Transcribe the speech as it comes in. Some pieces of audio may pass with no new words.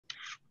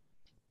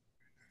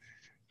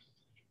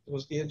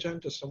Was the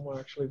agenda somewhere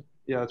actually?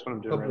 Yeah, that's what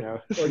I'm doing right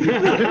now.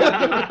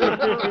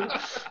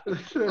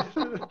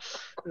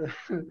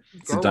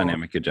 It's a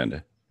dynamic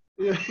agenda.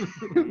 Yeah.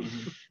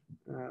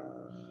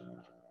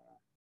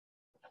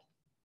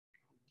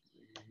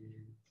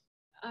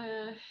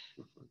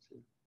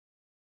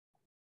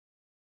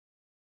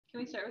 Can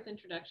we start with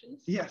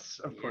introductions? Yes,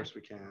 of course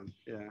we can.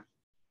 Yeah.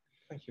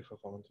 Thank you for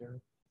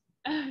volunteering.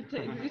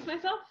 To introduce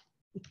myself?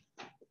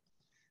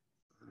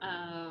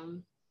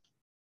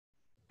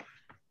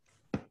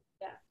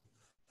 Yeah.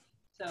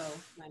 So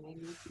my name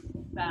is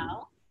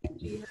Val,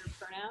 she, her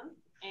pronouns,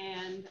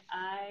 and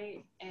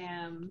I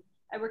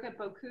work at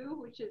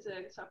Boku, which is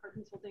a software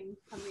consulting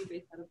company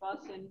based out of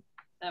Boston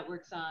that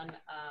works on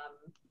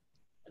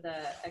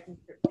the ECMA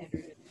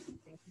standard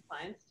and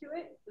compliance to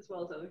it, as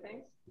well as other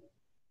things.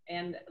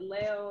 And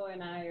Leo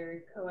and I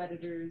are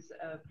co-editors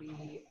of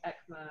the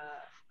ECMA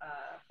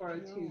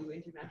 402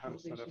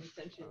 internationalization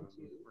extension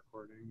to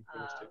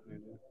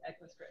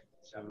ECMA script.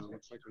 So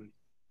it's like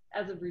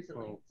as of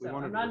recently. So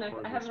I'm not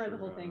I haven't read the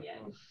whole thing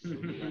yet.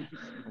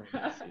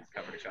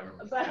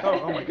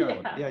 Oh my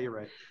god. Yeah, you're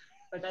right.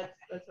 But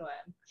that's who I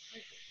am.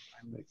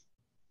 I'm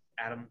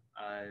Adam,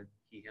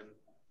 he, him.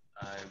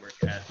 I work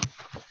at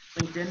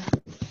LinkedIn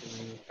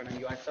in front of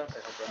UI stuff.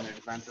 I help run their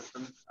design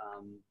system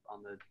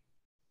on the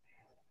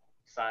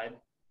side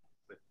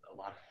with a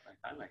lot of my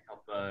time. I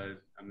help,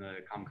 I'm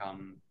the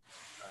ComCom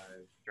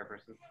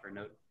chairperson for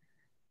Node.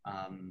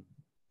 And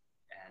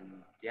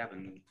yeah, I've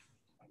been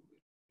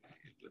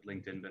with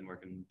LinkedIn, been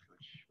working with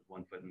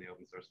one foot in the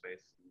open source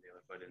space and the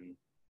other foot in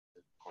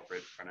the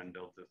corporate front-end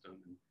build system.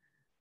 And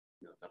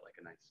felt like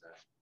a nice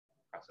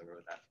crossover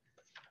with that.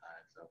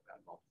 So I've got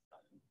involved with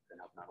stuff and been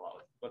helping out a lot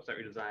with website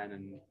redesign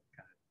and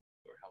kind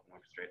of helping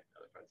orchestrate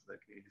other parts of the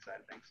community side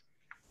of things.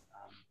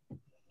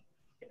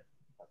 Yeah,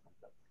 that's my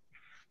stuff.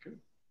 Good.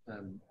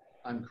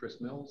 I'm Chris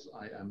Mills.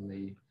 I am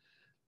the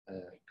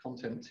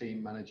content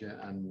team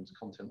manager and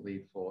content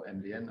lead for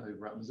MDN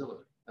over at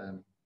Mozilla.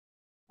 And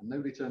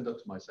nobody turned up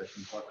to my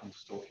session, so I've come to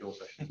stalk your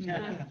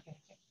session.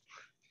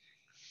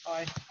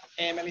 Hi,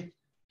 Emily,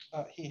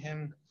 he,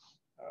 him,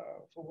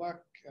 for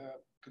work,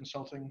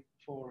 consulting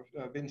for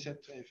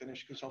Vincent, a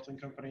Finnish consulting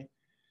company.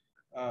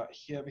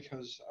 Here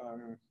because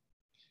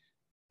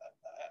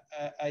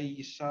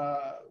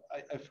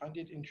I find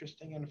it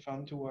interesting and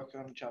fun to work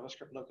on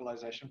JavaScript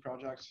localization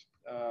projects.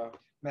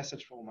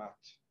 Message format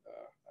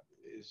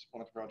is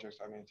one of the projects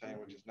I maintain,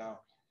 which is now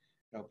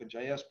an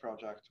OpenJS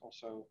project.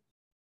 Also,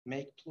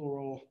 make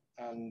plural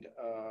and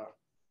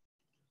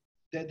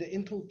the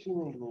Intl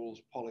plural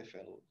rules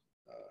polyfill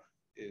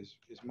is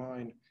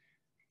mine.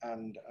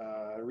 And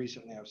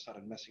recently I've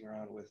started messing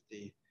around with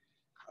the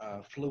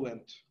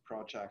Fluent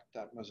project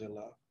that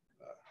Mozilla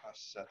has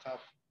set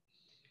up.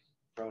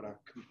 Wrote a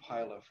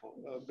compiler for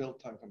build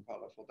time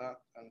compiler for that,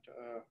 and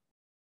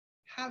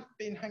have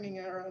been hanging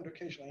around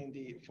occasionally in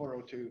the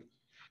 402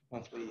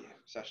 monthly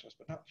sessions,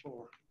 but not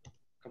for a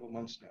couple of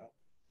months now.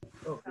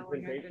 Oh, how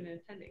long I've been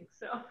attending,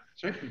 so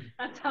sorry?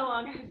 That's how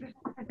long I've been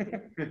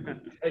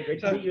attending. Hey, great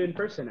to meet you in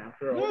person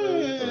after all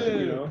those,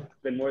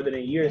 it's been more than a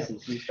year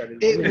since we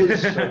started.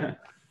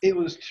 It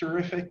was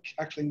terrific,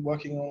 actually,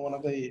 working on one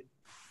of the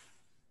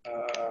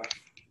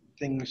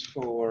things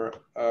for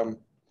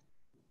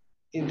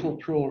Intl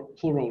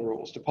plural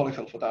rules, the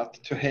polyfill for that,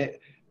 to hit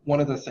one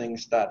of the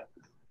things that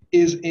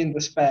is in the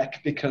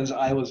spec because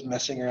I was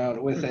messing around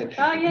with it.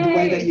 Oh, the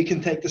way that you can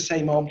take the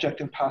same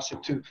object and pass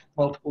it to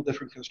multiple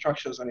different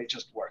constructors and it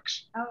just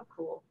works. Oh,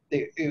 cool.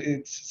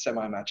 It's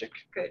semi-magic.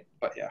 Good.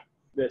 But yeah.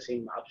 The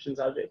same options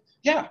object?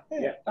 Yeah,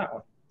 that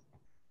one.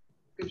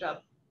 Good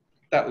job.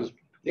 That was,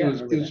 yeah.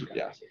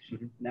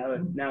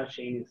 Now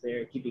Shane is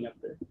there keeping up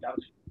the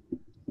JavaScript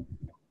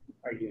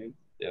arguing.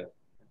 Yeah.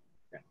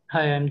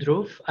 Hi, I'm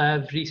Dhruv.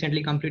 I've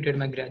recently completed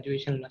my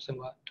graduation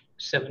about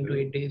 7 to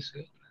 8 days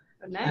ago.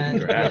 Oh,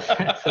 nice.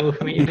 And, so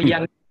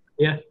young,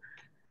 yeah.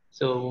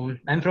 So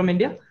I'm from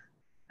India.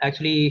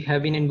 Actually,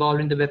 have been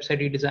involved in the website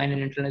redesign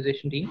and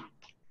internalization team.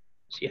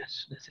 So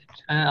yes, that's it.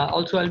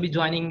 Also, I'll be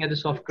joining as a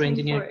software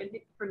engineer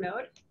for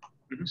Node.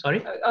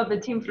 Sorry. Oh, the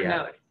team for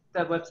Node,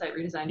 the website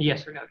redesign.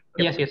 Yes. For Node.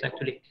 Okay. Yes,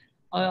 actually.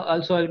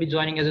 Also, I'll be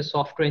joining as a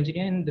software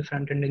engineer in the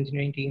front-end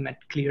engineering team at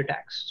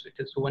ClearTax, which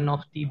is one of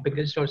the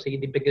biggest, or say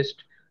the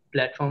biggest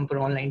platform for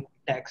online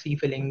tax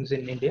e-fillings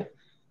in India.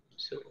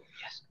 So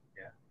yes.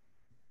 Yeah.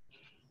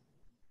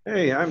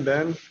 Hey, I'm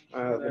Ben,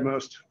 the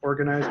most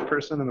organized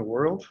person in the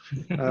world.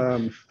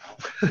 I'm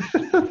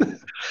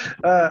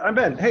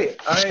Ben. Hey,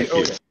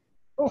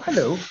 oh,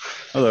 hello.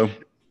 Hello.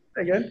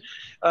 Again.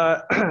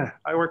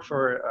 I work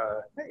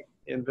for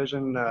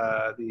Envision,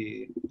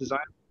 the design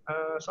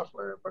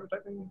software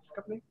prototyping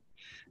company.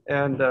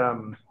 And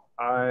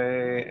I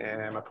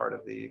am a part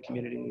of the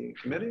community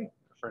committee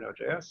for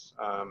Node.js,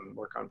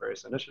 work on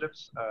various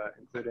initiatives,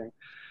 including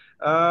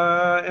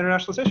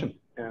internationalization.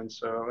 And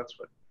so that's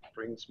what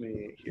brings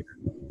me here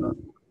to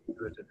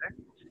do it today.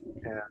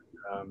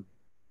 And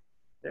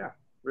yeah,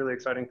 really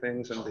exciting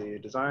things in the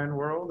design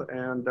world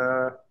and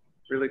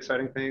really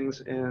exciting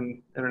things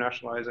in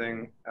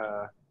internationalizing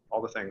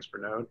all the things for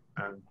Node.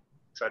 And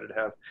excited to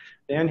have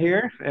Dan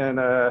here and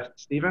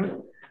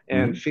Stephen.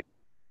 And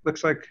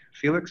looks like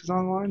Felix is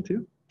online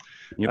too.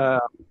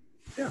 Yep.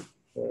 Yeah,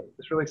 so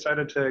just really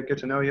excited to get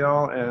to know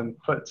y'all and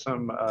put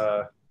some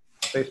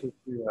faces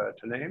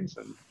to names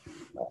and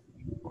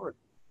forward.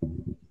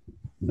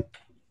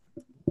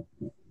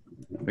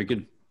 Very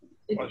good.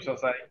 What shall I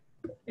say?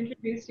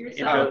 Introduce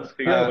yourself.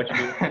 What you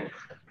do.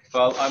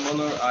 Well, I'm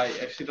Onur. I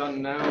actually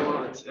don't know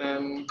what's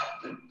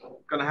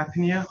gonna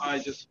happen here. I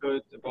just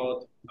heard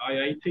about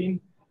i18.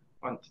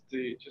 Wanted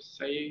to just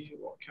say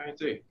what can I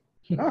do?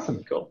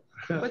 Awesome, cool.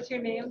 What's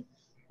your name?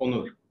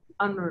 Onur.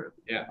 Unru.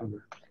 Yeah.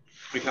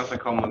 Because I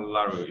call me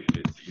Laru if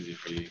it's easy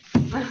for you.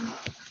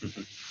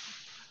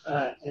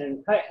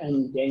 And hi,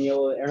 I'm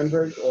Daniel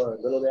Ehrenberg, or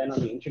Little Dan on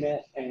the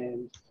internet,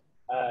 and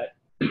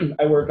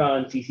I work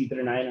on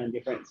CC39 on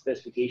different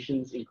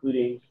specifications,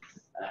 including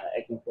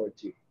ECMA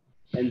 4.2.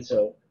 And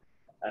so,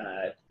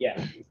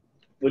 yeah,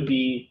 would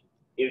be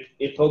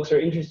if folks are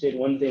interested,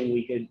 one thing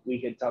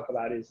we could talk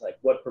about is like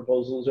what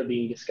proposals are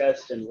being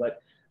discussed and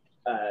what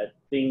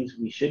things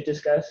we should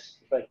discuss.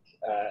 Like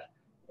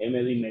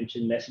Emily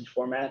mentioned, message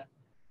format,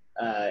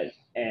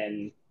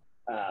 and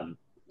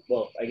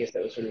well, I guess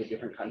that was sort of a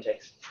different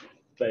context,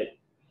 but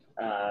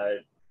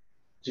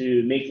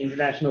to make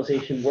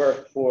internationalization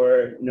work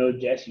for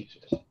Node.js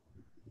users.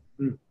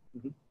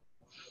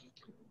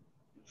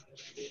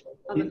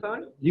 On the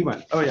phone? You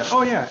went. Oh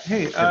yeah.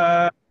 Hey,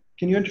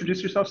 can you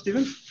introduce yourself,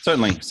 Stephen?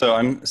 Certainly. So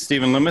I'm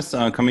Stephen Loomis,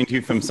 coming to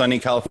you from sunny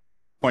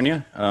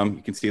California.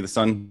 You can see the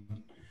sun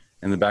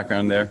in the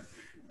background there.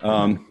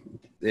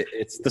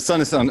 The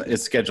sun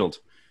is scheduled.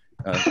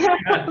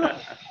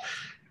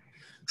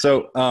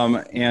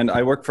 And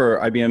I work for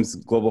IBM's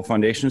Global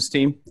Foundations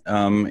team,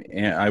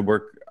 and I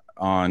work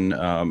on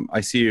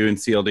ICU and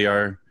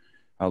CLDR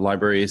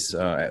libraries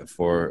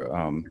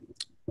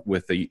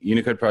with the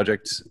Unicode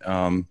project.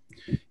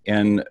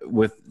 And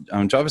with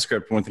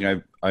JavaScript, one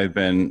thing I've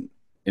been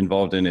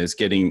involved in is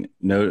getting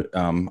Node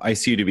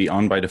ICU to be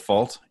on by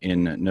default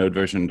in Node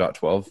version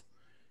 .12.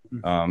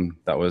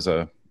 That was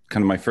kind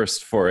of my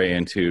first foray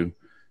into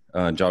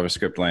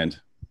JavaScript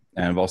land,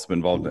 and I've also been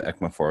involved in the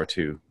ECMA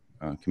 402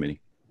 committee.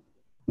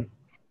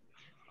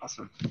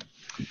 Awesome.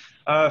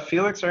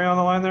 Felix, are you on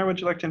the line there?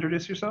 Would you like to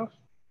introduce yourself?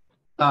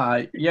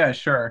 Yeah,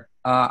 sure.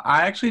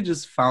 I actually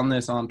just found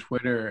this on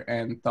Twitter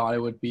and thought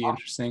it would be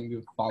interesting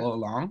to follow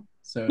along.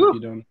 So if you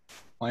don't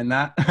mind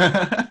that.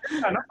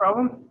 Yeah, no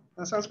problem.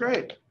 That sounds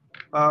great.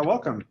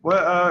 Welcome.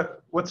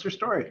 What's your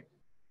story?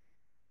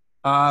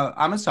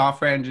 I'm a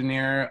software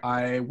engineer.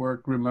 I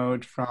work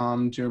remote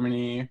from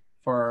Germany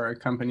for a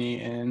company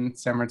in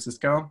San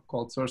Francisco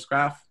called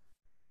SourceGraph.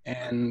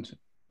 And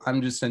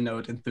I'm just a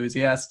Node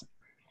enthusiast.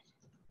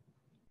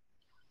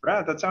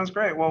 Right, that sounds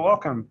great. Well,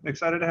 welcome.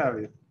 Excited to have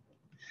you.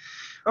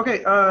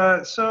 Okay,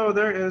 so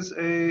there is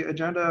a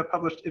agenda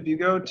published. If you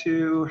go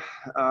to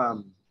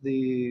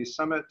the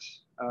Summit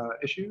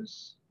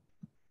issues,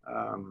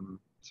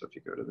 so if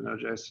you go to the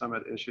Node.js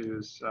Summit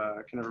issues,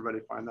 can everybody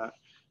find that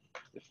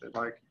if they'd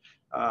like?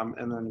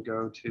 And then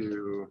go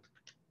to,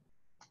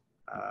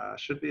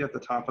 should be at the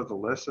top of the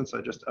list since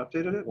I just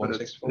updated it, but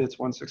it's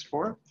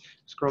 164.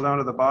 Scroll down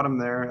to the bottom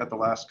there at the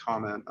last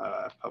comment,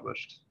 I've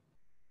published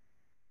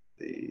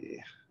the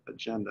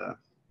agenda.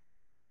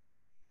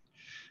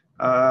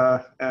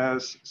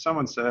 As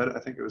someone said, I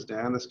think it was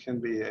Dan, this can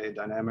be a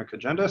dynamic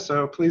agenda,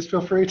 so please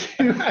feel free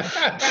to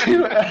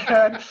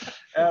add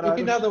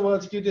in other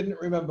words, you didn't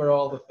remember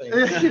all the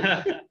things.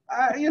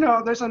 You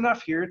know, there's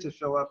enough here to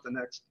fill up the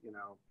next,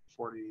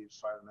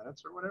 45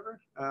 minutes or whatever,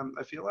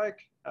 I feel like.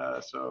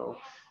 So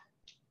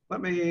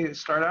let me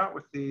start out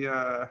with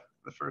the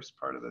first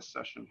part of this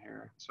session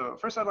here. So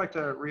first, I'd like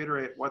to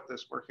reiterate what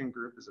this working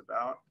group is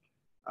about.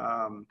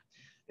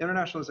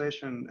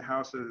 Internationalization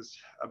houses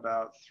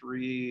about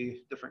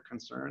 3 different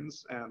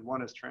concerns, and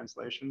one is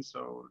translation.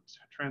 So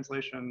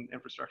translation,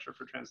 infrastructure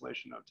for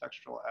translation of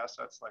textual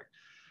assets like,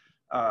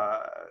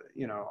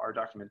 our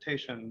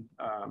documentation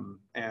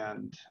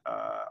and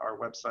our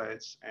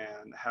websites,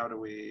 and how do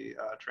we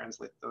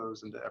translate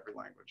those into every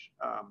language.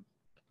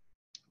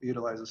 We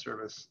utilize a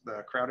service,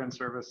 the crowd-in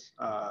service,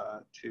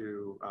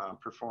 to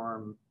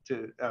perform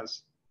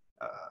as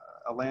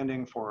a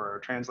landing for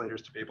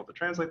translators to be able to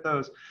translate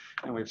those,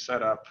 and we've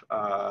set up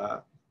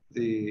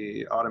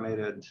the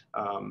automated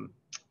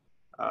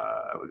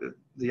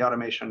the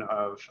automation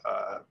of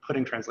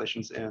putting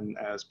translations in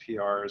as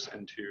PRs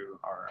into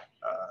our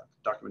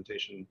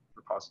documentation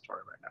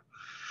repository right now.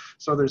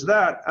 So there's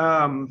that,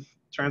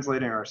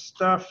 translating our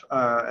stuff,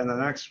 and the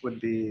next would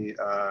be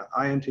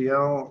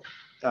INTL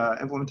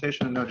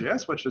implementation in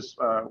Node.js, which is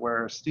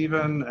where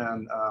Stephen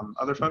and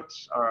other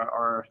folks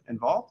are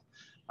involved.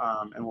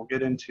 And we'll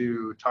get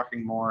into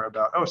talking more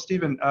about, oh,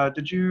 Stephen,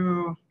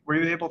 were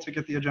you able to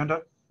get the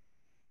agenda?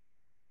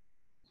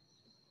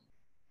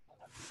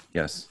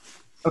 Yes.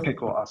 Okay,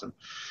 cool, awesome.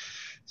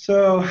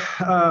 So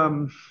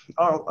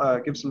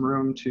I'll give some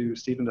room to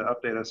Stephen to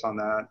update us on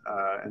that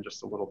in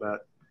just a little bit.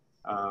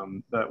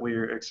 But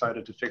we're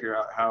excited to figure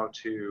out how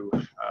to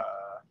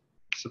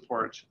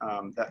support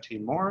that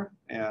team more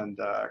and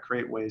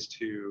create ways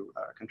to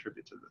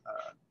contribute to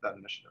that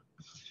initiative.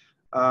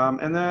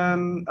 And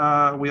then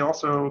we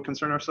also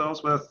concern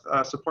ourselves with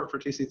support for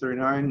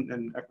TC39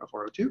 and ECMA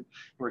 402.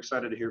 We're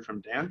excited to hear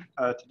from Dan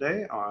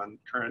today on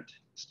current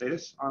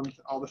status on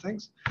all the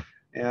things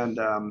and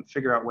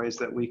figure out ways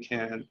that we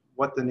can,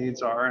 what the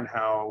needs are and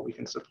how we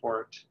can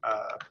support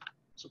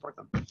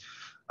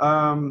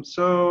them.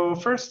 So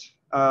first,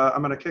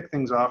 I'm going to kick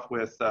things off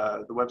with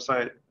the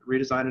website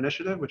redesign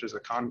initiative, which is a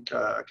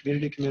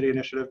community committee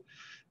initiative.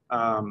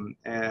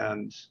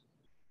 And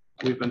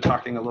we've been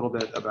talking a little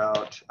bit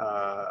about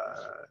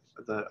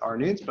our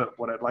needs, but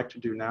what I'd like to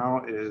do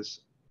now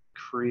is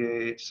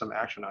create some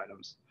action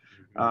items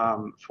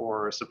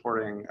for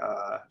supporting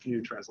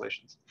new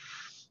translations.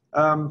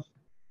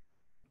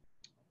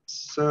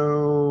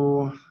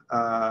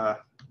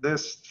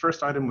 This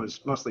first item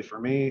was mostly for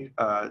me,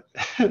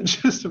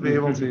 just to be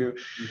able to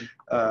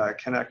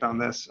connect on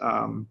this.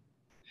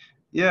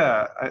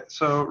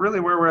 So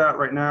really where we're at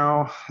right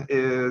now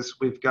is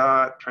we've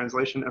got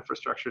translation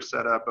infrastructure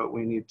set up, but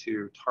we need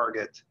to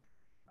target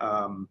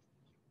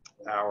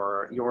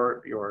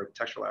your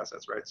textual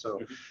assets, right?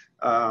 So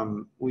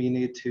we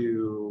need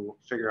to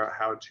figure out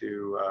how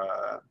to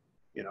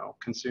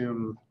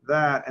consume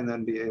that and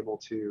then be able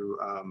to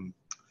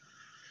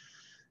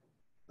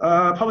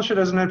publish it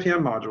as an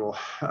NPM module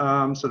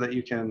so that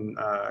you can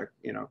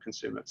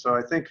consume it. So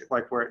I think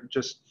like we're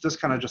just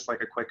kind of just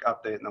like a quick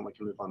update, and then we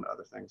can move on to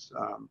other things.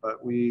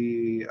 But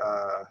we,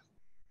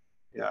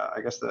 I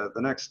guess the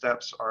next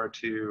steps are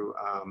to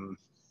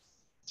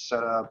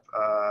set up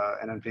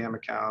an NPM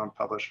account,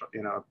 publish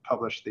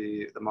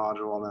the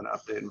module, and then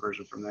update and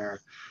version from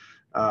there.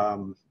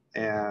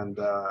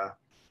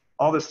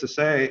 All this to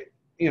say,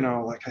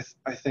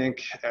 I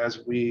think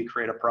as we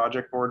create a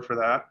project board for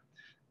that.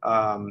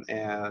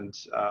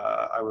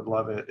 I would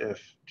love it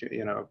if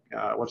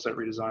website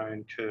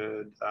redesign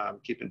could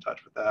keep in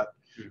touch with that.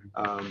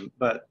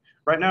 But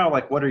right now,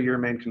 like, what are your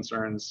main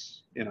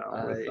concerns?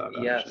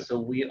 So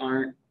we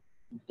aren't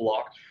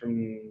blocked from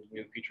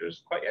new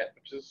features quite yet,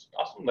 which is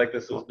awesome. Like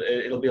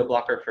it'll be a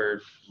blocker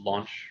for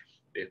launch,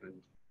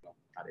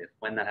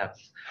 when that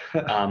happens.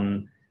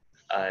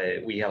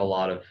 We have a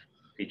lot of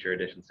feature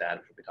additions to add,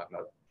 which we'll be talking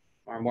about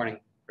tomorrow morning.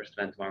 First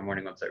event tomorrow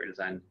morning, website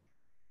redesign.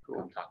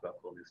 Cool. Talk about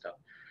cool new stuff.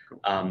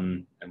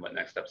 And what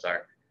next steps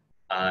are.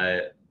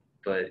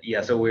 But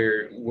yeah, so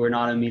we're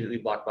not immediately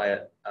blocked by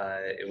it.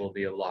 It will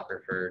be a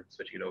blocker for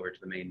switching it over to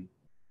the main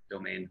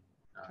domain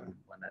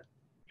when that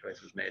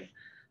choice is made.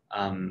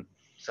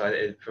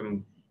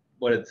 From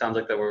what it sounds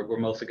like, that we're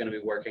mostly going to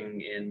be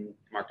working in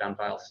Markdown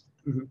files.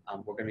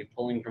 We're going to be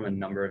pulling from a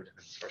number of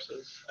different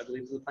sources, I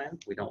believe is the plan.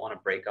 We don't want to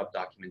break up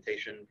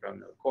documentation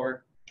from Node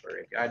core or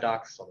API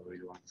docs, although we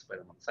do want to display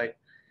them on the site.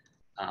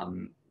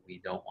 We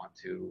don't want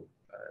to,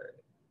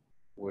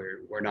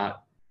 we're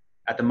not,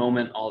 at the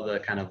moment, all the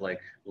kind of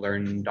like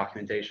learn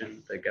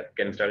documentation, the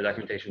getting started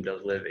documentation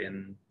does live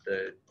in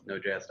the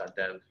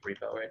Node.js.dev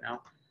repo right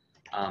now.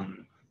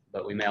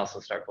 But we may also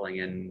start pulling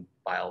in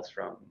files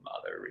from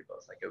other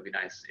repos. Like it would be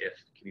nice if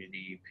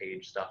community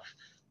page stuff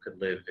could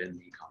live in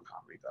the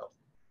ComCom repo.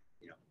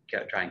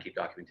 Try and keep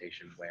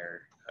documentation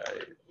where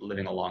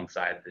living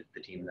alongside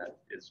the team that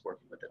is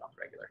working with it on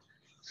the regular.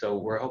 So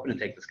we're hoping to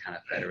take this kind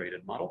of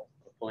federated model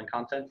of pulling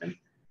content in.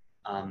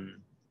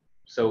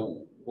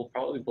 So we'll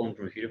probably be pulling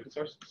from a few different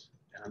sources,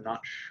 and I'm not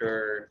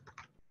sure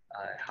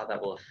how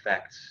that will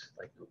affect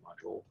like the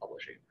module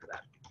publishing for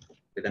that.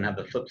 We then have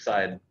the flip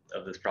side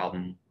of this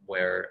problem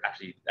where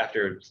actually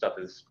after stuff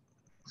is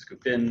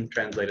scooped in,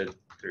 translated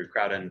through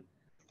Crowdin,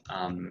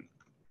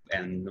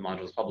 and the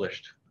module is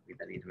published, we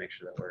then need to make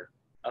sure that we're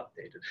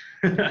updated.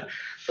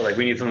 So like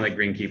we need something like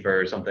Greenkeeper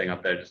or something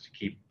up there just to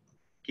keep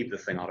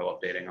this thing auto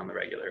updating on the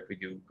regular if we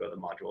do go the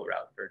module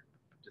route for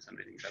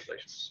disseminating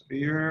translations. So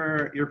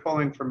you're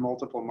pulling from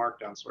multiple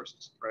Markdown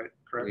sources, right?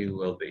 Correct? We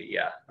will be,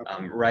 yeah.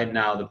 Okay. Right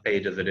now, the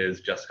page as it is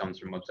just comes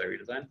from website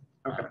redesign,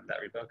 okay. That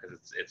repo,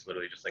 because it's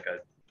literally just like a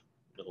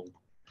little,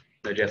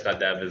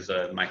 Node.js.dev is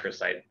a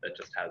microsite that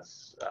just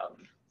has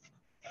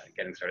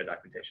getting started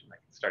documentation, like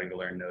starting to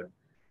learn Node.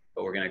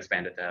 But we're going to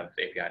expand it to have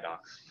API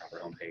docs, proper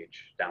homepage,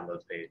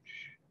 downloads page,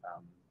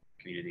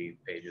 community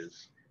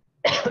pages.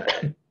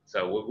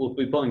 So we'll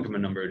be pulling from a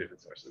number of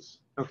different sources.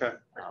 Okay.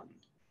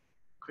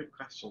 Quick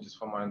question, just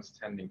for my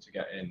understanding to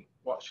get in.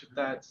 What should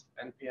that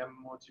NPM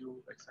module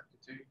exactly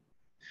do?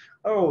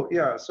 Oh,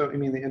 yeah. So you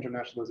mean the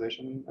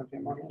internationalization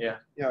NPM module? Yeah.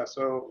 Yeah.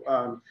 So,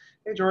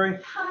 hey, Jory.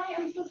 Hi,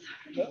 I'm so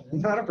sorry.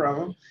 Not a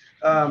problem.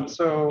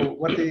 So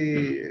what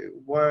the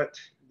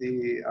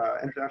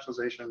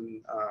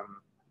internationalization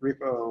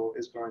repo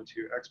is going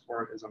to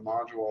export is a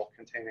module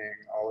containing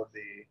all of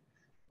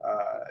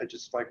the,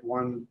 just like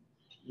one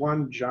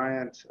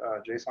giant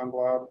JSON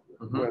blob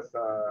with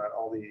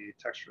all the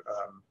text,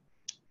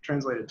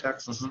 translated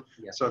texts,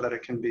 so that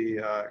it can be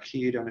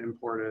keyed and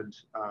imported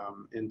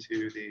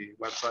into the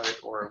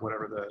website or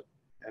whatever the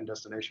end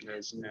destination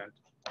is. And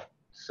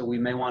so we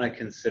may want to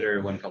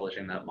consider when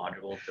publishing that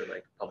module to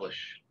like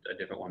publish a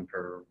different one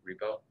per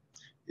repo.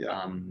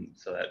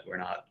 so that we're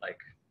not like,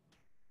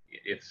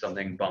 if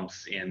something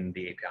bumps in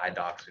the API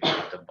docs, we don't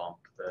have to bump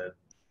the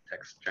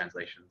text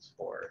translations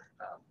for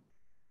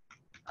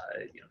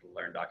the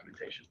learn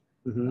documentation.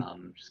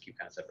 Just keep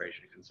kind of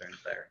separation of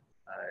concerns there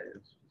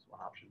is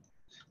one option.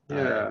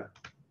 Yeah.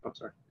 I'm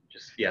sorry.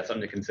 Just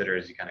something to consider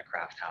as you kind of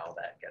craft how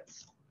that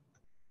gets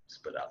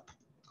split up.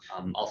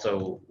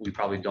 Also, we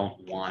probably don't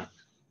want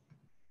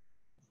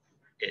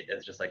it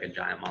as just like a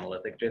giant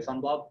monolithic JSON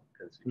blob,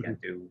 because we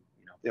can't do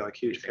like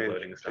huge page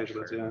loading stuff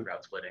or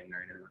route splitting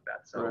or anything like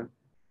that. So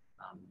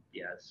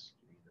it's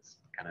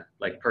kind of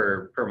like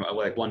per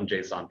like one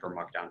JSON per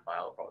markdown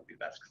file will probably be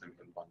best, because then we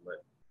can bundle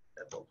it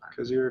at both times.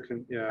 Because you're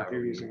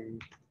using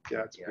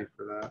Gatsby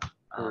for that.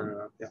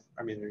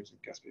 I mean, you're using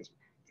Gatsby.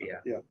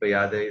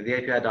 But the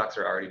API docs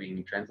are already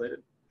being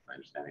translated, my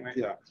understanding, right?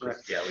 Yeah,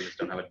 we just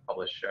don't have a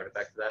published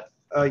artifact of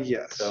that.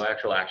 Yes. So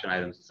actual action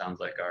items, it sounds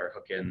like, are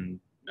hook in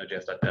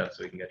Node.js.dev,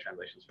 so we can get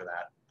translations for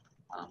that.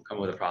 Come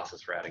up with a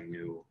process for adding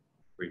new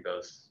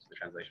repos to the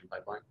translation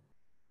pipeline.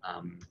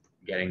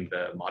 Getting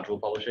the module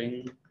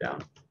publishing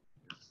down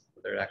is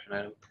the third action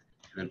item.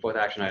 And then fourth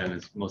action item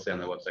is mostly on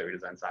the website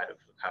redesign side of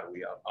how do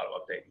we auto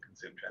update and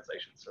consume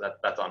translations. So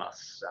that's on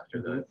us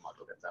after the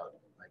module gets out.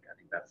 Like, I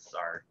think that's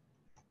our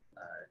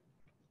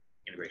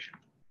integration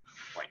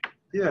point.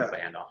 Yeah. The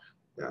handoff.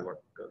 The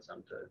work goes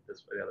on to the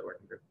other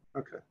working group.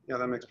 Okay. Yeah,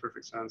 that makes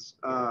perfect sense.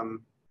 I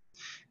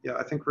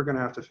think we're going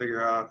to have to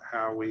figure out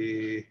how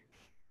we.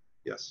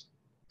 Yes,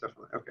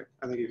 definitely. Okay.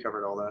 I think you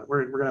covered all that.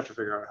 We're going to have to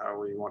figure out how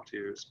we want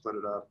to split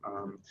it up.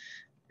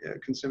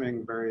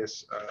 Consuming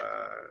various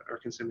or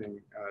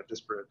consuming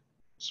disparate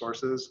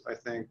sources. I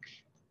think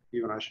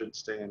you and I should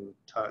stay in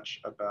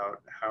touch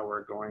about how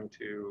we're going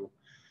to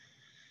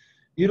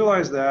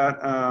utilize that.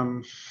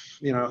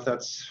 If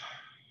that's,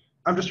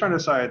 I'm just trying to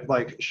decide,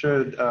 like,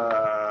 should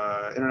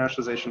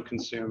internationalization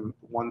consume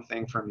one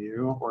thing from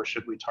you, or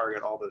should we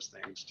target all those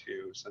things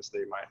too, since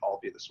they might all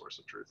be the source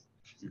of truth?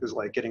 Because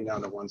like getting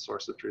down to one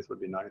source of truth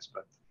would be nice,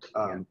 but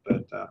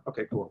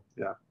okay, cool,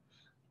 yeah.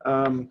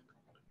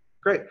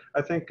 Great.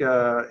 I think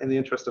in the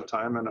interest of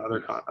time and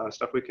other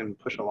stuff we can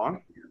push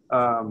along.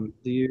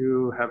 Do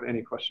you have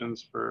any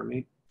questions for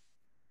me?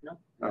 No.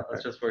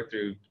 Let's just work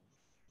through,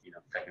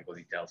 technical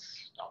details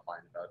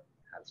offline about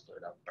how to split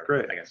it up. Or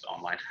Great. I guess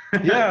online.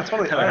 Yeah,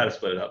 totally. How to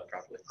split it up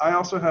properly. I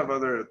also have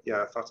other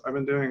thoughts. I've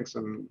been doing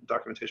some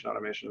documentation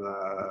automation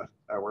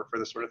at work for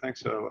this sort of thing.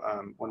 So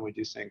when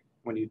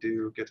you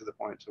do get to the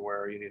point to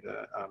where you need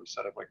to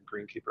set up like a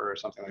greenkeeper or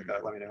something like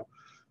that, let me know.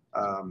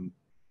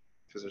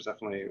 Because there's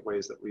definitely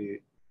ways that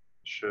we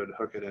should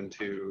hook it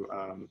into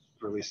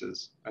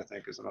releases, I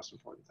think, is the most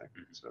important thing.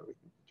 So we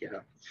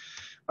can,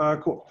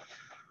 cool.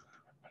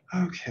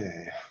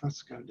 Okay,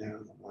 let's go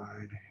down the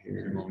line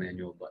here. Minimal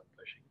manual button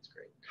pushing is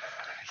great.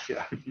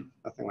 Yeah,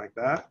 nothing like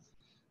that.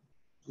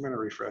 I'm going to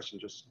refresh and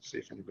just see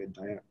if anybody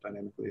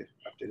dynamically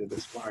updated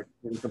this. Well, I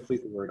didn't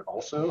complete the word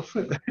also.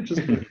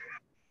 Just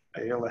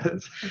fail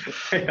it.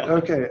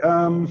 Okay.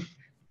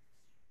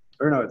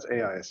 Or no, it's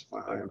AIs.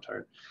 Wow, I am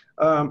tired.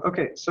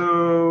 Okay,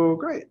 so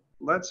great.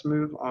 Let's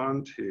move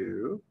on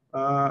to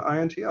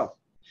INTL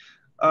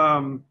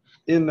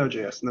in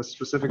Node.js, and this is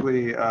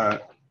specifically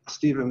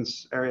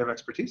Stephen's area of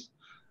expertise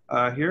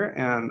here.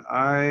 And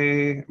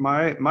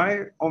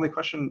my only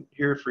question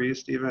here for you,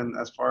 Stephen,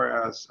 as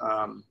far as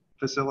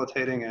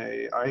facilitating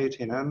a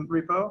i18n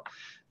repo,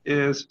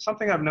 is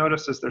something I've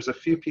noticed is there's a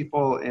few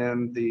people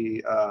in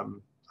the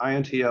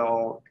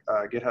INTL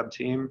GitHub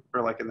team,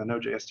 or like in the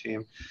Node.js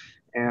team,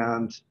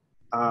 and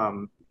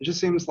it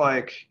just seems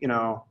like,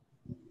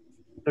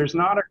 there's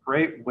not a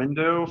great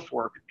window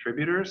for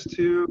contributors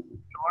to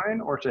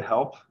join or to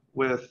help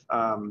with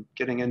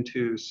getting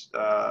into,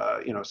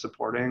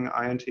 supporting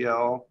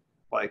INTL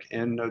like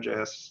in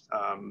Node.js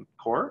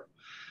core.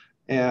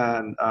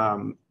 And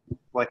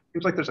it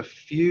seems like there's a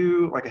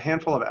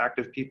handful of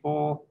active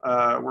people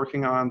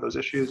working on those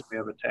issues. We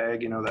have a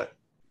tag, that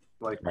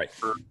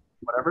for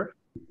whatever.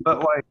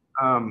 But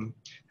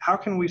how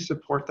can we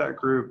support that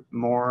group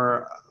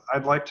more?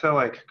 I'd like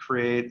to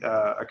create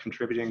a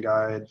contributing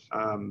guide,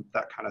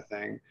 that kind of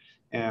thing.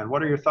 And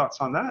what are your thoughts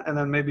on that? And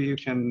then maybe you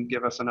can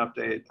give us an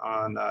update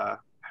on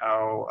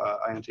how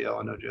INTL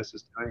and Node.js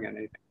is doing, and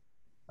anything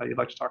that you'd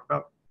like to talk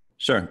about.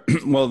 Sure.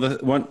 Well,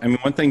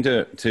 one thing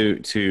to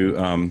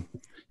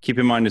keep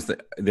in mind is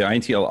that the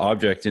INTL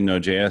object in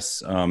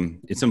Node.js,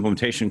 its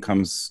implementation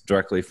comes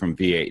directly from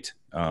V8.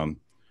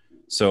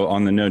 So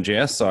on the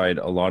Node.js side,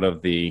 a lot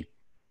of the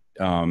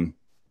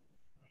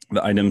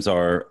items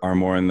are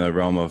more in the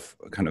realm of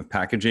kind of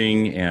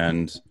packaging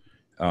and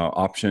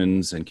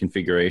options and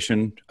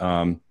configuration.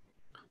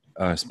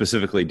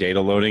 Specifically,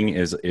 data loading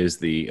is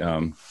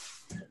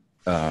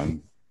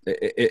often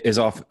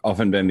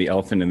been the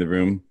elephant in the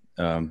room,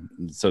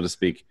 so to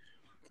speak.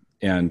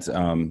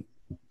 And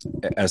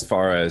as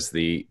far as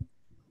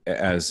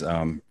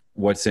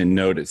what's in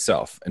Node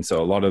itself, and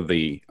so a lot of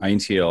the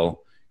INTL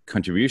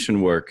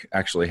contribution work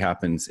actually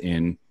happens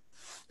in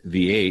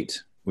V8,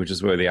 which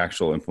is where the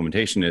actual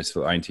implementation is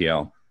for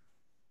INTL.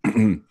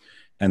 And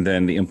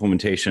then the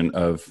implementation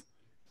of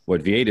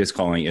what V8 is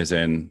calling is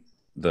in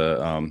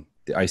the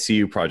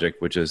ICU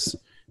project, which is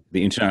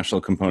the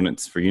International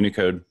Components for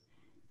Unicode.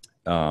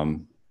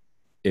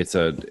 It's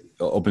a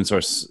open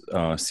source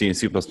C and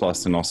C++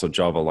 and also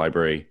Java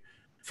library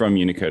from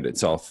Unicode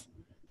itself.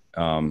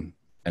 And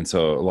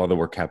so a lot of the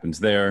work happens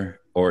there,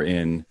 or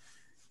in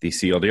the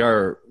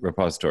CLDR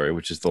repository,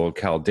 which is the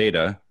locale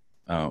data,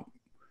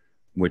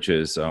 which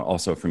is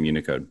also from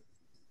Unicode.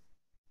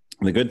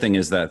 And the good thing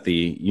is that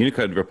the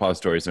Unicode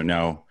repositories are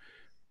now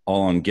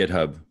all on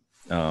GitHub.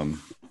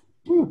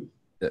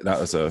 That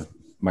was a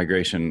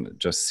migration.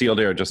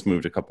 CLDR just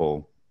moved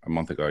a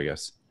month ago, I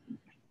guess.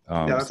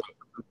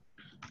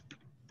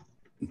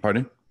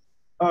 Pardon?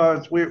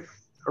 It's weird.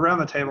 Around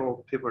the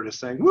table, people are just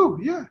saying, "Woo,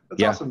 yeah,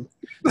 that's awesome."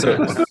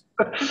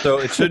 So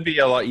it should be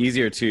a lot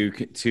easier to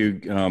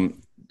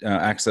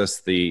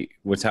access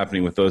what's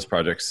happening with those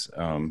projects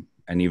and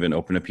even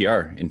open a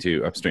PR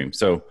into upstream.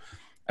 So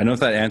I don't know if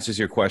that answers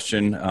your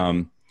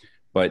question,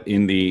 but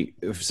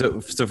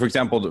so for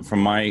example,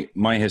 from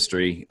my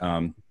history,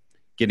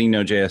 getting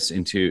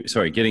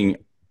Node.js getting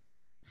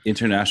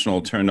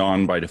international turned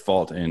on by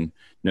default in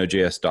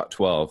Node.js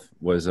 12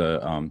 was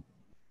a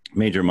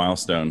major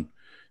milestone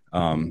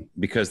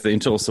because the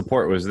Intl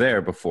support was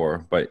there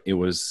before, but it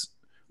was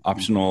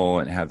optional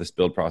and it had this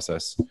build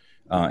process.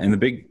 And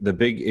the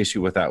big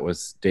issue with that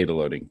was data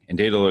loading, and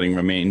data loading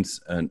remains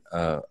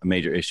a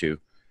major issue.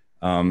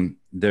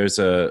 There's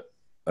an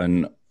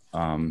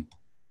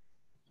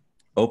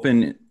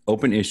open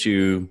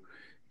issue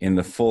in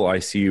the full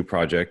ICU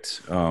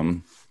project.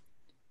 I'm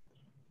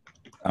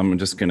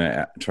just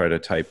gonna try to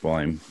type while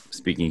I'm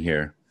speaking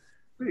here.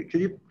 Wait, can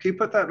you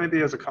put that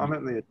maybe as a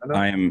comment in the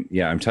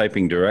agenda? I'm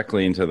typing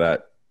directly into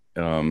that.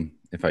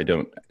 If I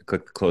don't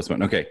click the close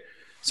button. Okay,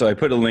 so I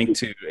put a link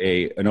to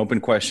an open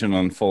question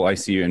on full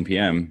ICU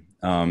NPM,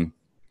 and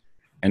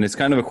it's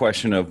kind of a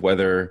question of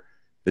whether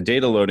the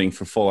data loading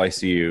for full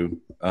ICU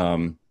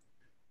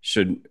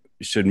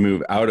should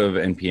move out of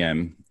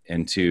NPM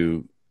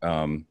into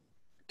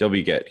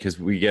wget, because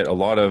we get a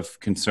lot of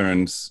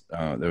concerns.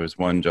 There was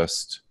one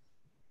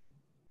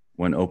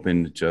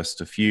opened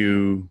just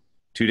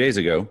 2 days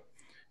ago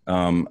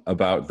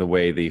about the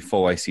way the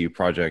full ICU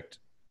project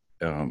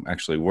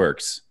actually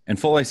works. And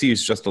full ICU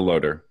is just a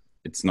loader.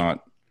 It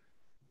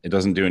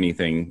doesn't do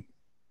anything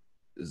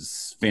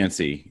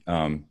fancy.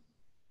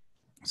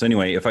 So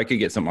anyway, if I could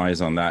get some eyes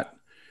on that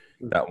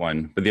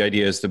one, but the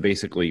idea is to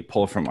basically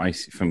pull from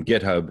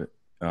GitHub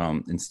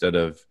instead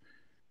of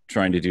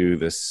trying to do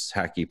this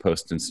hacky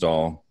post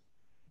install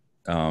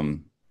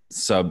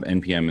sub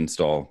npm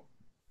install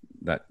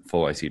that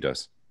full ICU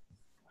does.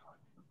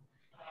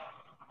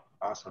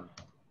 Awesome.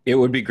 It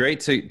would be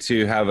great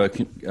to have a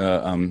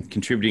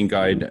contributing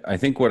guide. I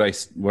think what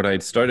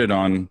I'd started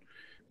on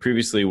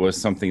previously was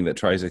something that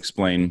tries to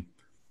explain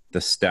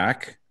the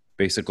stack,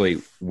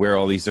 basically where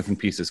all these different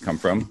pieces come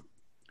from.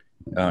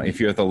 If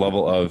you're at the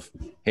level of,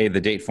 hey,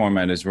 the date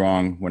format is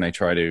wrong when I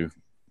try to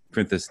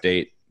print this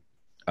date,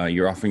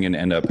 you're often going to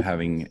end up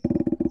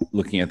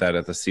looking at that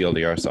at the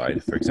CLDR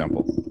side, for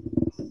example.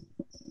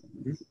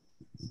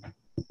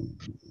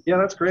 Yeah,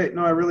 that's great.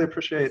 No, I really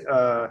appreciate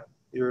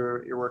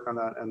your work on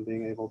that and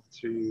being able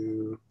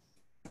to,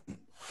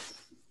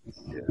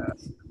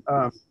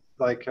 I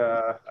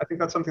think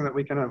that's something that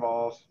we can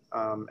evolve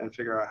and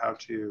figure out how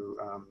to.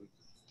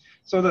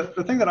 So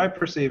the thing that I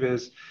perceive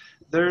is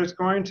there's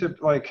going to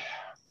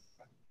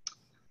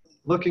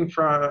looking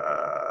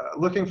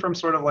from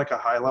sort of like a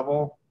high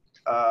level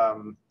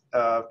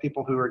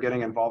people who are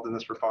getting involved in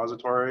this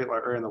repository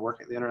or in the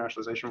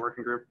internationalization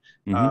working group.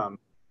 Mm-hmm.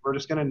 We're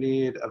just going to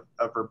need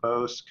a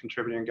verbose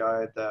contributing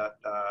guide that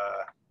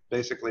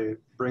basically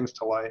brings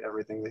to light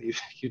everything that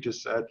you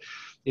just said,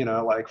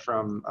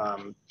 from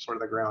sort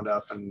of the ground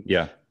up, and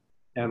yeah,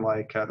 and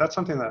that's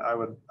something that I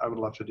would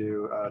love to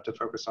do, to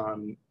focus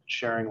on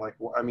sharing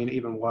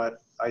even what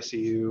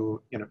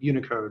ICU,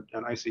 Unicode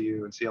and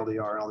ICU and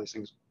CLDR and all these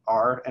things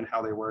are and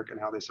how they work and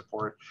how they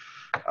support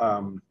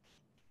the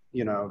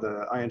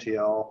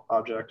INTL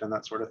object and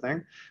that sort of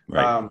thing.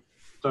 Right.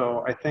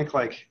 So I think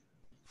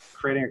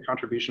creating a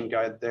contribution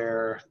guide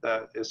there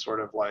that is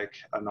sort of like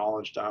a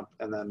knowledge dump,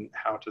 and then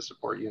how to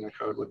support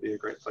Unicode would be a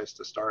great place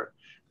to start,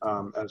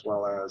 as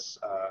well as,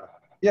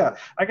 I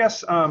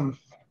guess I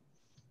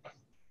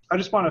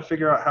just want to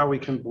figure out how we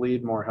can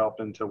bleed more help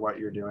into what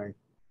you're doing.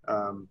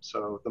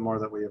 So the more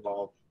that we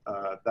evolve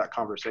that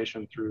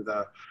conversation through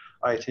the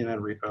i18n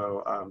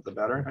repo, the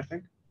better, I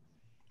think.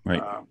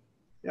 Right.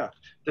 Yeah.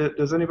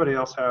 Does anybody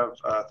else have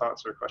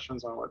thoughts or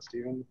questions on what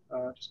Stephen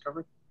just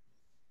covered?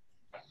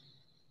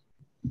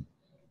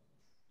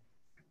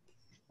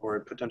 Or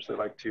potentially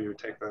like to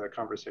take the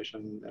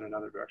conversation in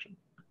another direction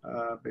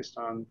based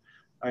on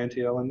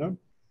INTL and Node?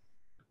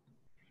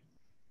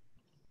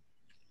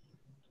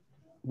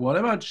 What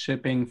about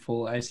shipping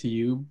full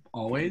ICU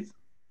always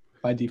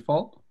by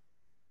default?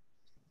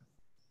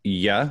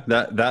 Yeah,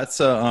 that's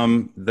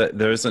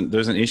there's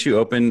an issue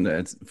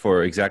open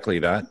for exactly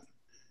that,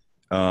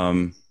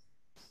 and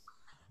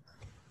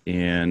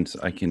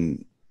I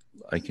can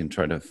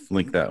try to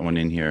link that one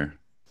in here.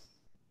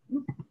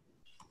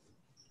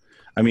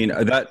 I mean,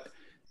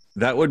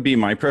 that would be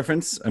my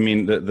preference. I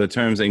mean, the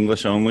terms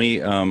English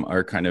only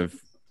are kind of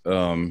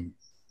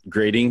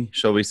grading,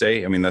 shall we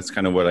say. I mean, that's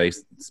kind of what I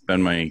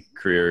spend my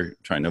career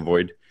trying to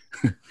avoid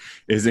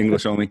is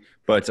English only.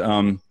 But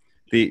the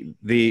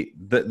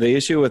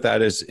issue with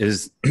that is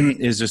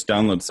just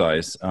download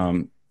size.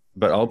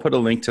 But I'll put a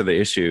link to the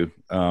issue.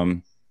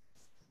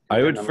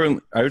 I would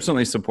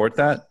certainly support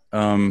that.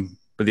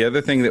 But the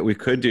other thing that we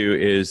could do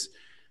is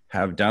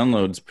have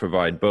downloads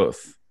provide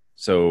both.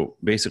 So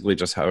basically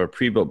just have a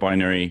pre-built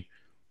binary.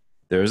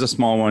 There is a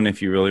small one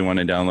if you really want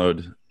to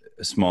download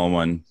a small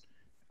one.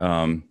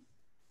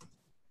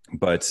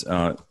 But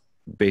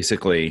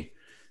basically,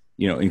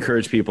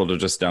 encourage people to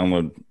just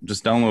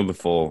download the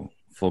full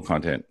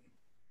content.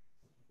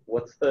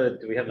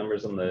 Do we have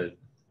numbers on the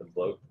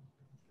bloat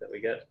that we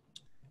get?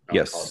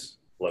 Yes.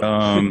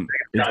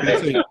 It's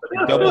basically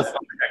double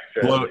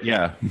bloat.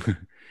 Yeah.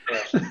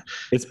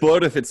 It's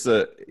bloat if it's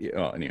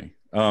anyway.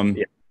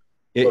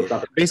 It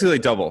basically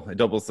it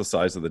doubles the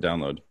size of the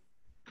download.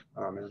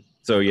 Oh man.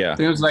 So yeah. I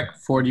think it was like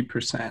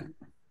 40%.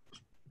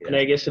 And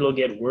I guess it'll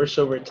get worse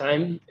over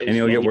time. And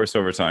it'll get worse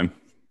over time.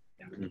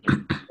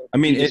 I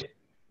mean,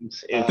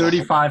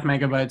 35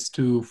 megabytes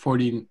to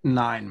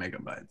 49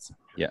 megabytes.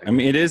 Yeah, I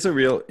mean, it's a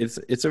real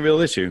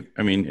issue.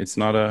 I mean, it's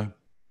not a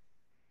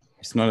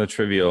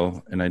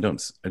trivial, and I'm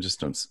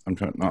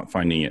not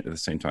finding it at the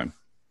same time.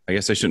 I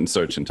guess I shouldn't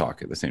search and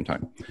talk at the same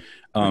time.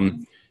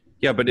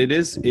 Yeah, but it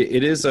is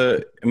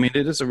a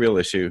real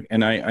issue,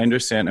 and I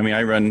understand. I mean,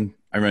 I run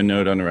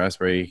Node on a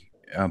Raspberry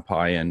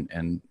Pi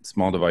and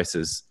small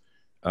devices,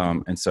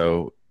 and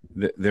so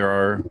there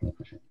are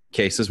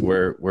cases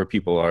where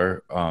people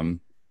are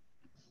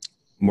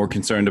more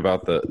concerned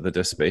about the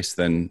disk space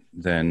than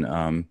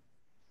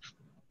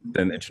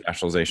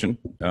internationalization.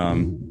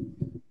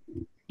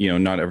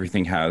 Not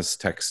everything has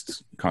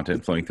text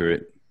content flowing through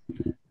it,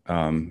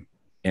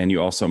 and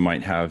you also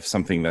might have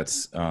something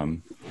that's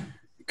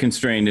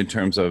constrained in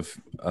terms of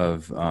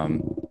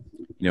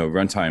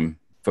runtime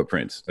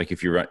footprint. Like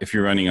if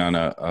you're running on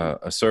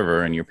a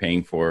server and you're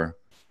paying for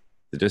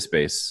the disk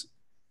space,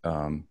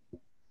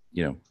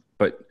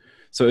 But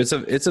so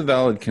it's a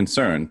valid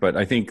concern. But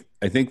I think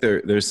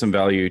there's some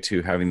value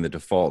to having the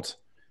default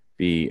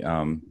be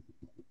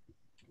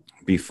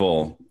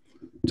full,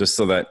 just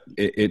so that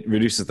it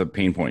reduces the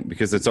pain point,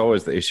 because it's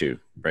always the issue,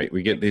 right?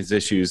 We get these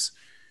issues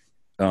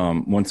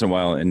once in a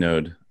while in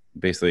Node.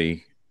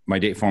 Basically, my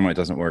date format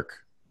doesn't work.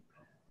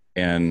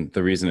 And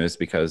the reason is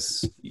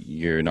because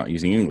you're not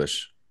using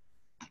English.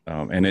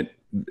 And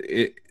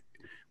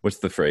what's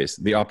the phrase?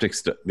 The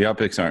optics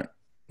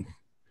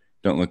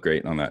don't look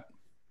great on that.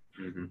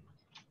 Mm-hmm.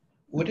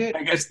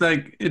 I guess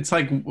it's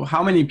like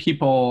how many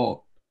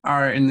people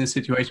are in this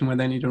situation where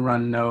they need to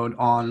run Node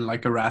on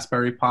like a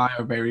Raspberry Pi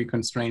or very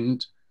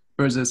constrained,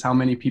 versus how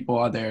many people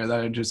are there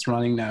that are just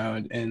running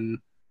Node in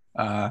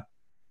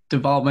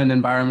development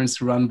environments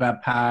to run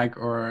Webpack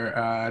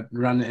or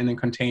run in a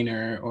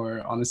container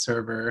or on a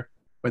server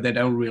where they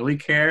don't really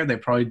care. They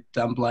probably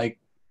dump like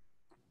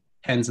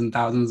tens and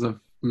thousands of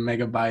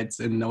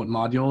megabytes in Node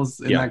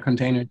modules in that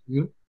container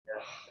too.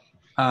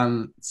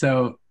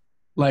 So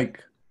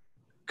like,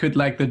 could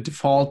like the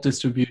default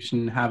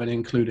distribution have it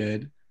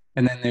included,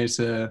 and then there's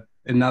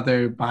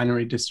another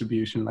binary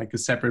distribution, like a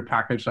separate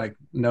package like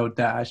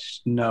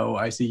Node-no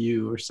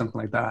ICU or something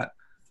like that.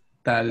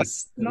 That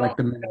is like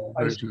the minimal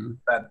version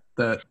that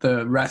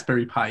the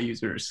Raspberry Pi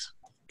users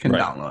can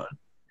download.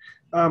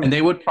 And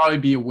they would probably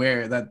be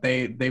aware that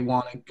they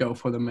want to go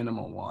for the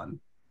minimal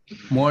one,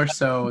 more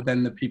so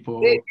than the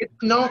people. It's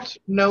not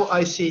no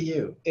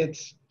ICU.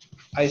 It's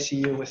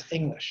ICU with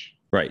English.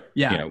 Right.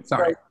 Yeah.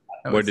 Sorry.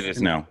 What it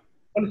is now.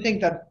 One thing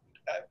that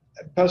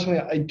personally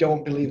I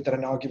don't believe that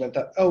an argument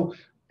that,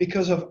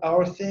 because of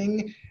our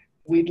thing,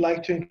 we'd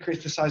like to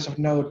increase the size of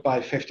Node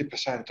by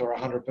 50% or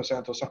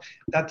 100% or so.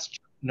 That's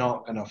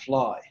not going to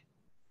fly.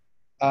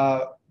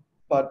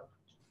 But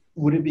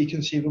would it be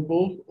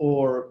conceivable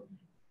or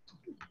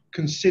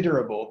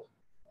considerable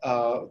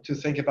to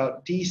think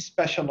about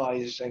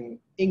despecializing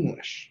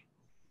English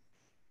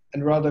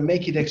and rather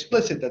make it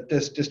explicit that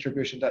this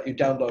distribution that you're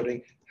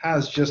downloading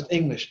has just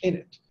English in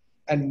it,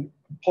 and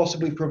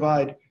possibly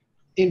provide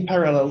in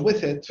parallel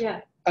with it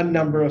a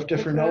number of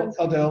different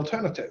other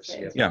alternatives?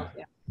 Yeah.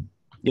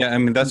 I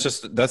mean,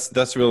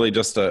 that's really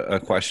just a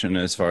question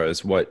as far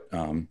as what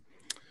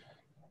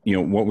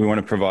what we want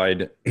to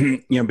provide.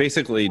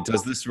 Basically,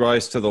 does this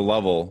rise to the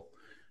level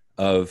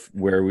of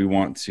where we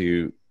want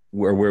to,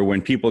 where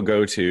when people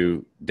go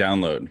to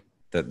download,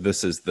 that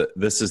this is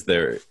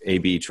their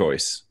A/B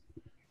choice?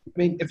 I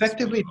mean,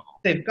 effectively,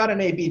 they've got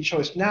an A/B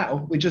choice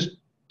now. We just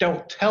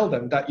don't tell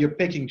them that you're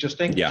picking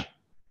just English. Yeah.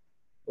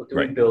 Well, do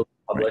we build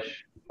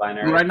publish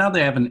binary? Right now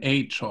they have an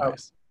A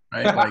choice,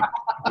 right? Like,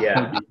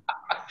 yeah.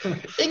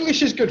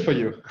 English is good for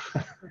you.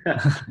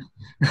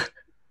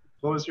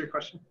 What was your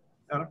question,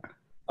 Adam?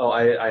 Oh,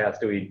 I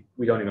asked, we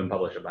don't even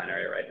publish a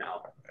binary right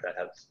now that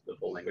has the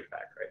full language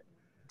pack, right?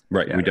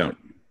 Right, we don't.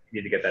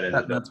 You need to get that in.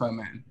 That's what I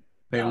meant.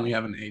 They only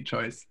have an A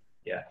choice.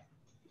 Yeah.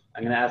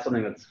 I'm going to ask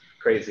something that's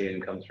crazy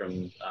and comes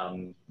from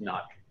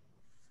not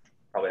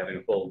probably having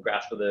a full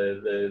grasp of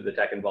the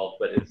tech involved,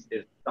 but is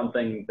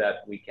something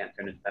that we can't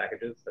turn into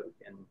packages, that we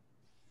can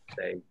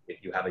say,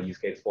 if you have a use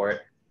case for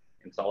it,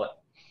 install it.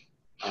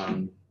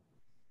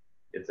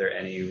 Is there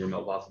any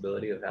remote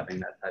possibility of having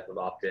that type of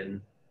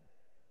opt-in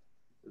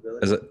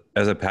ability?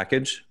 As a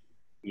package?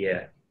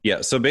 Yeah.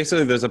 Yeah, so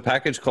basically there's a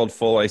package called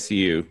full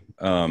ICU.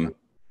 Okay.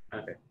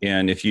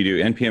 And if you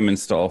do npm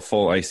install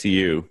full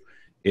ICU,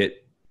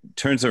 it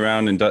turns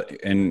around and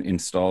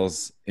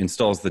installs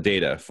the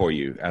data for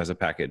you as a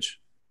package.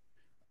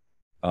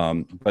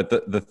 But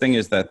the thing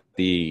is that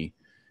the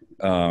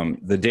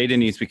data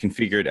needs to be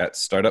configured at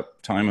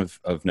startup time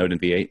of Node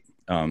and V8.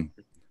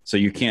 So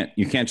you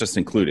can't just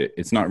include it.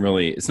 It's not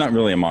really a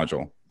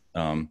module.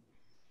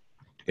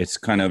 It's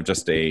kind of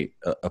just a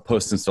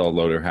post-install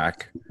loader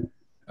hack.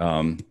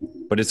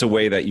 But it's a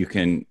way that you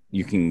can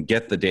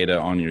get the data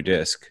on your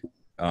disk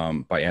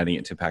by adding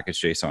it to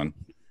package.json.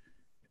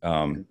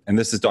 And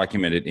this is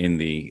documented in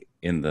the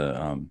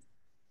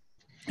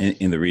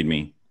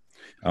README.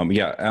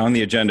 Yeah, on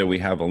the agenda we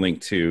have a link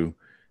to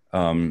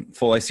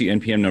full ICU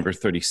npm number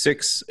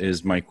 36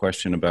 is my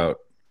question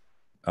about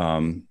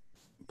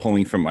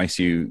pulling from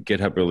ICU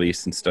GitHub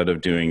release instead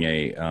of doing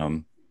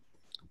having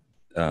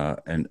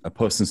the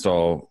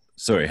post-install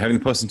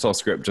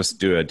script just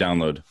do a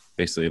download,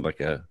 basically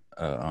like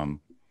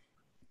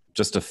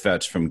just a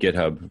fetch from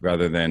GitHub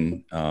rather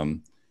than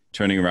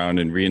turning around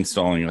and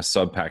reinstalling a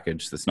sub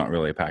package that's not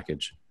really a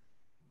package.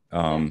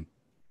 Yeah.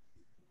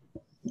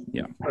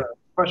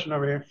 Question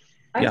over here.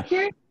 I'm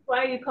curious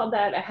why you called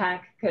that a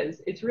hack,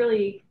 because it's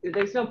really,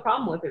 there's no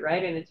problem with it,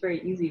 right? And it's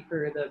very easy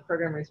for the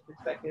programmer's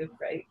perspective,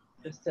 right?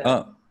 Just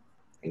to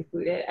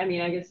include it. I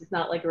mean, I guess it's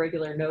not like a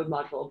regular Node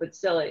module, but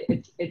still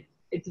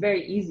it's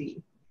very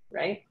easy,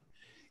 right?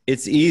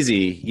 It's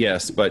easy,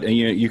 yes, but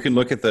you can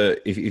look at the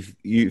if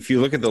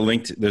you look at the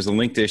linked, there's a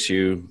linked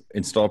issue,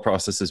 install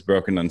process is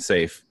broken,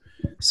 unsafe.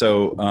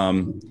 So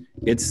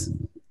it's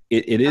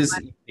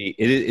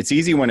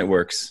easy when it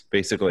works,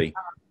 basically.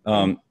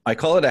 I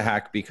call it a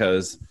hack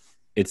because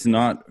it's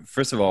not,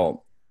 first of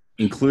all,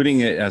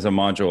 including it as a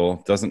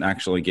module doesn't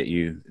actually get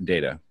you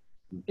data.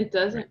 It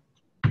doesn't?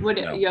 What,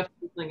 No. You have to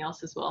do something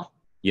else as well?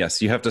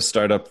 Yes, you have to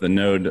start up the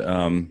Node.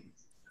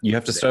 You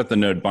have to start the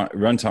Node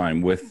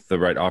runtime with the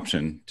right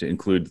option to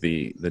include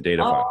the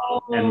data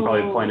file. And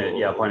probably point it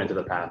to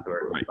the path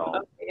where it's installed.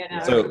 Okay, yeah,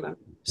 now I remember.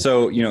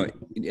 So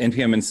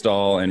npm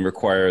install and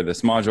require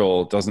this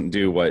module doesn't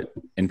do what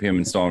npm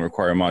install and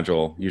require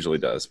module usually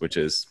does, which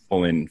is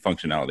pull in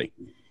functionality.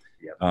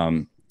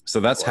 Yep. So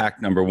that's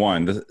hack number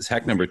one.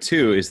 Hack number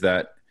two is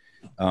that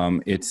any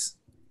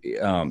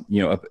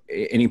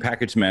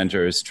package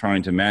manager is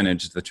trying to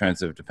manage the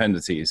transitive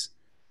dependencies,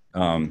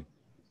 and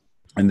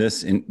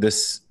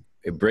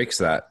it breaks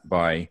that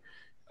by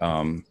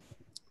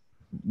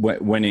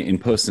when in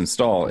post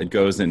install it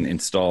goes and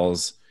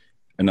installs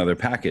another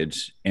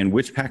package, and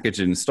which package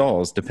it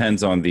installs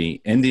depends on the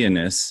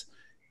endianness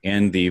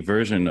and the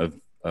version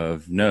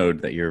of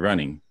Node that you're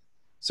running.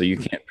 So you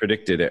can't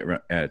predict it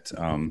at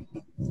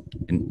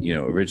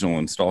original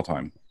install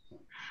time.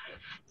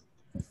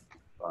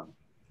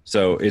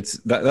 So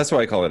that's why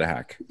I call it a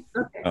hack.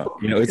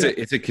 Okay.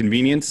 It's a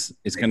convenience.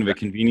 It's kind of a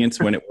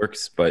convenience when it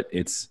works, but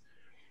it's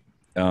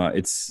not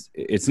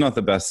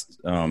the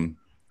best.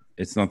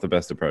 It's not the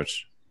best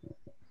approach.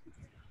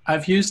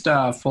 I've used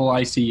full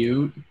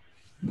ICU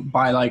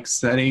by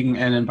setting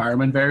an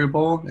environment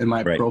variable in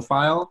my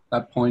profile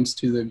that points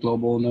to the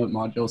global Node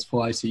module's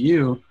full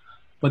ICU.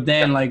 But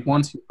then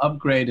once you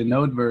upgrade a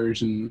Node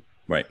version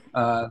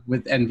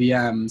with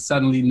NVM,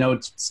 suddenly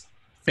Node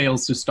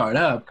fails to start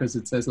up because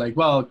it says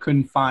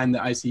couldn't find the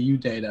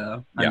ICU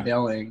data,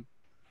 unveiling.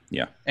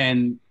 Yeah.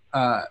 And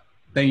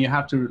then you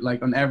have to,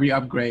 on every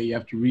upgrade, you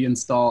have to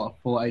reinstall a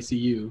full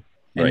ICU.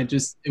 And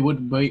it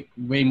would make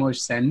way more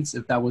sense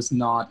if that was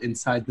not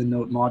inside the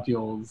Node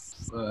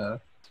modules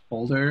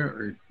folder,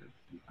 or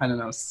I don't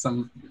know,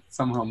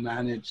 somehow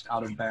managed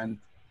out of band,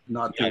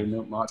 not through a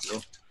Node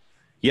module.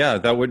 Yeah,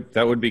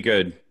 that would be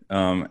good.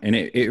 And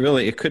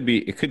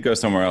it could go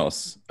somewhere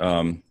else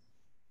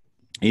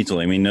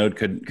easily. I mean, Node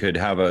could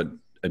have a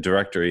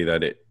directory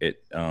that it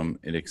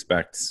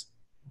expects.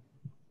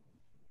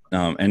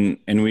 And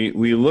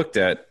we looked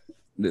at,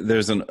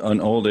 there's an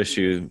old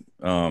issue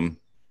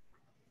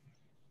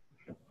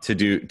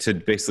to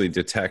basically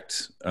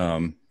detect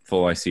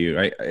full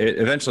ICU. It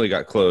eventually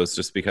got closed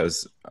just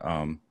because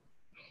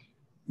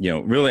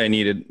really I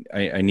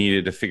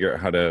needed to figure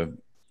out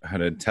how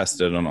to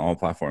test it on all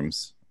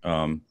platforms.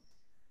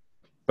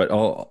 But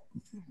I'll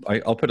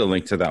put a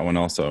link to that one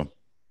also.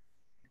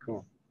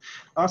 Cool.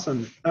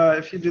 Awesome.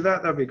 If you do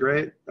that, that'd be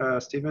great,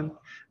 Stephen.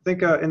 I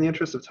think in the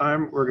interest of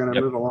time, we're going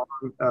to move along.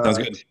 Sounds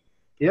good.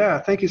 Yeah,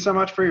 thank you so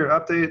much for your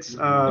updates.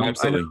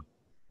 Absolutely.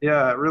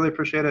 Yeah, really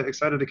appreciate it.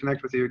 Excited to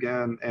connect with you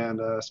again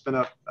and spin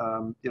up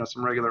some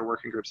regular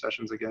working group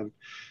sessions again.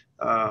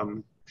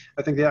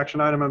 I think the action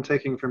item I'm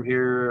taking from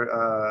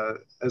here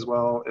as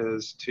well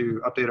is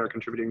to update our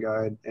contributing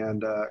guide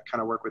and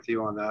kind of work with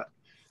you on that.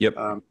 Yep.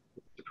 To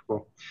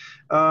Cool.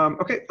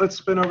 Okay, let's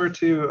spin over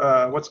to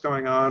what's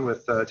going on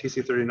with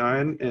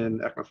TC39 in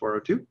ECMA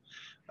 402.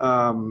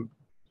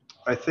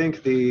 I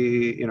think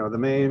the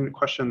main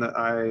question that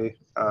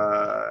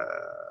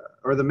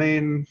or the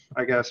main,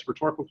 I guess,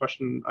 rhetorical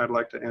question I'd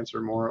like to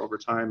answer more over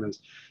time is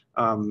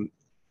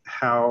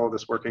how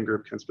this working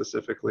group can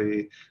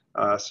specifically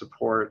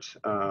support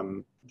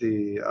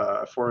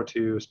the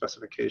 402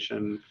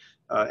 specification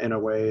in a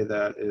way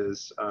that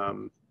is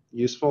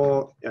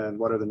useful, and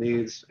what are the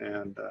needs,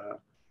 and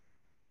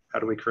how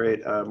do we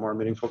create a more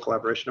meaningful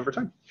collaboration over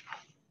time?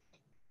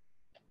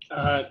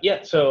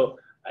 Yeah, so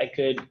I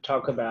could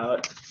talk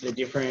about the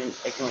different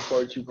ECMA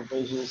 402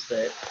 proposals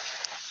that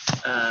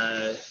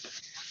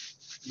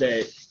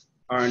that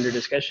are under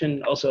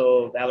discussion.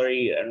 Also,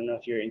 Valerie, I don't know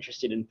if you're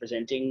interested in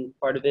presenting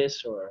part of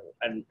this, or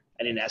I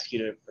didn't ask you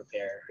to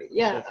prepare.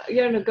 Yeah, so.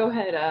 yeah, no, go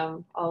ahead.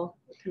 I'll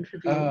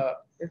contribute.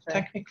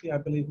 Technically, I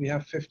believe we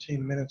have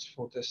 15 minutes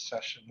for this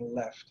session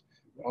left.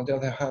 On the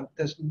other hand,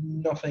 there's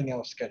nothing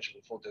else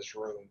scheduled for this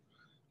room.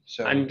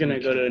 So I'm gonna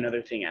go to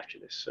another thing after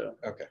this. So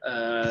okay.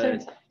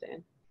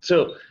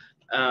 So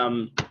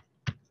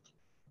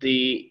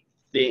the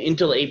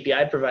Intl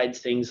API provides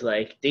things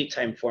like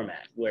datetime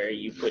format, where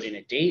you put in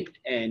a date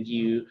and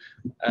you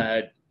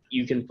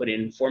can put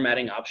in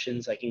formatting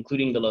options, like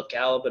including the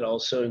locale, but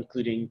also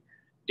including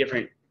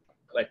different,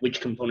 like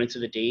which components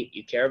of the date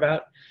you care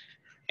about.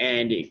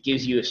 And it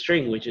gives you a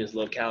string, which is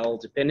locale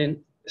dependent.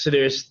 So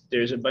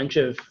there's a bunch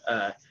of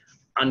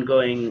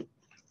ongoing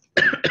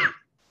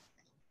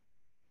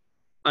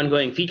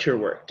feature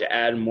work to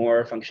add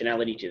more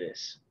functionality to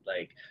this.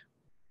 Like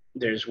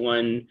there's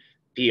one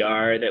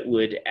PR that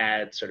would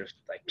add sort of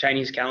like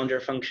Chinese calendar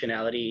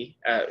functionality,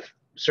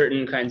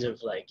 certain kinds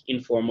of like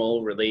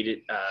informal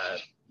related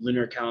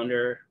lunar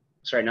calendar,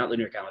 sorry, not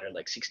lunar calendar,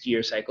 like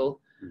 60-year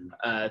cycle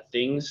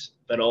things,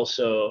 but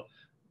also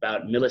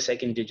about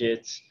millisecond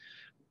digits.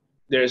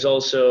 There's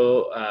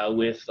also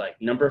with like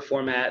number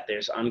format,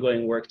 there's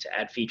ongoing work to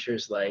add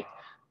features like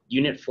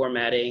unit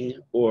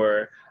formatting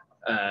or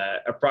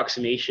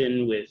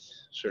approximation with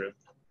sort of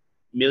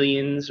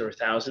millions or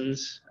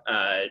thousands.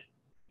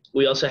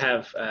 We also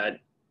have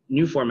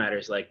new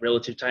formatters like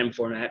relative time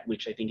format,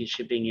 which I think is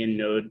shipping in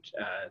Node.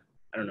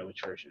 I don't know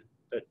which version,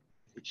 but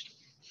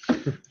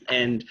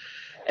and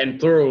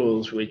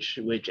plurals, which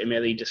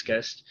Emily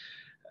discussed.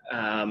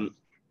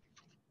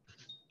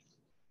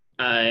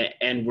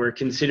 And we're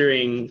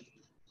considering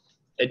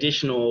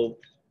additional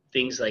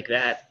things like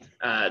that.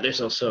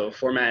 There's also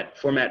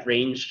format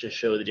range to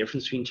show the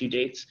difference between two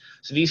dates.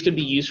 So these could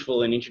be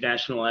useful in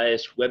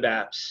internationalized web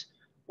apps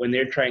when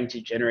they're trying to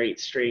generate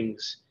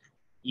strings.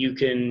 You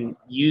can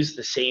use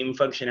the same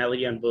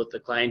functionality on both the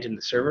client and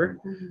the server.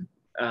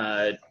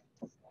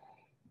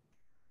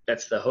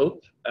 That's the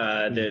hope.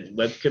 The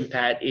web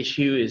compat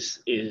issue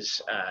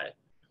is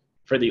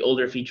for the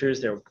older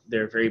features,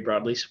 they're very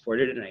broadly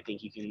supported, and I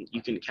think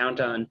you can count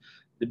on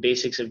the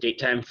basics of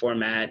datetime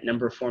format,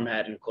 number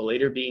format, and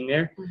collator being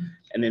there,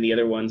 and then the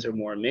other ones are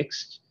more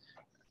mixed.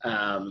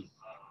 And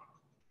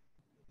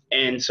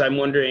so I'm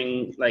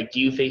wondering, like, do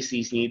you face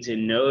these needs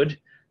in Node,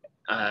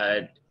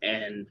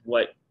 and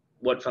what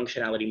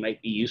functionality might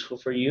be useful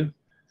for you?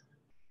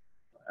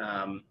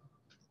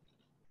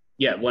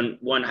 Yeah,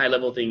 one high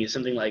level thing is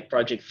something like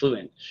Project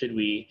Fluent.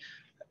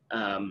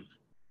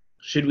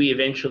 Should we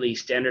eventually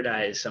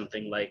standardize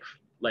something like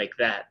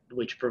that,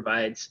 which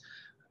provides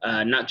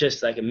not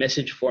just like a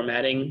message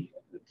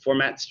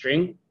format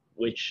string,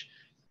 which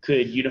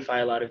could unify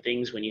a lot of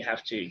things when you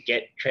have to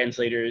get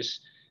translators,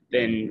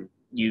 then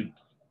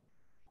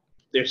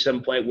there's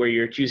some point where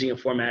you're choosing a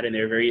format and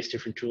there are various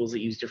different tools that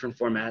use different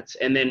formats.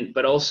 And then,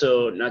 but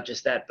also not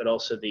just that, but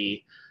also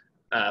the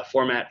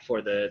format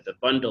for the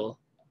bundle,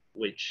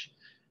 which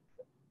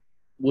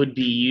would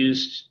be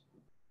used,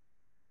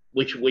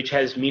 which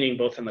has meaning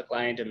both on the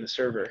client and the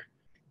server,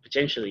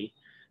 potentially.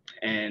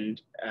 And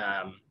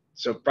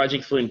so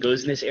Project Fluent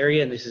goes in this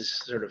area, and this is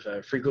sort of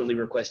a frequently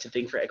requested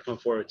thing for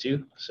ECMA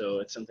 402. So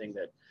it's something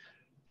that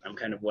I'm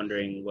kind of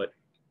wondering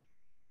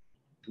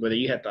whether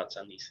you had thoughts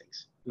on these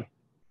things.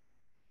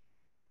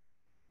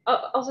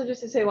 Also,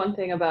 just to say one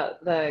thing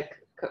about the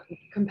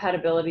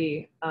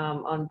compatibility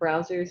on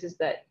browsers is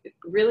that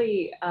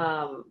really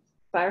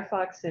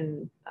Firefox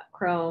and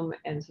Chrome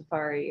and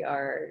Safari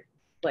are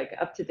like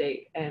up to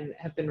date and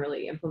have been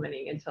really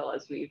implementing Intl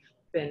as we've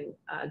been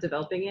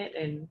developing it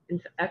in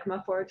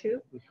ECMA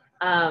 402.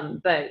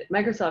 But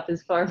Microsoft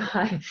is far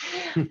behind.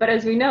 But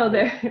as we know,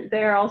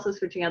 they're also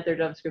switching out their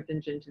JavaScript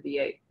engine to the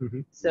 8.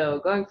 So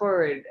going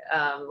forward,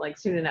 like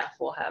soon enough,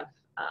 we'll have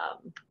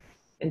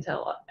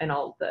Intl and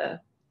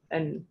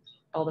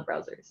all the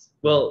browsers.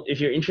 Well, if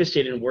you're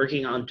interested in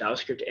working on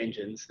JavaScript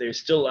engines, there's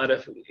still a lot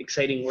of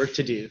exciting work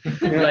to do.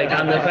 Like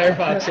on the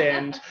Firefox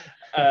end,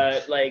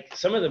 like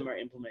some of them are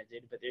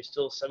implemented, but there's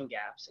still some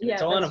gaps. And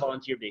it's all on a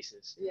volunteer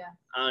basis. Yeah.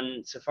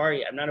 On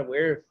Safari, I'm not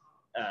aware of.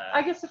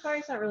 I guess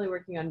Safari's not really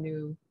working on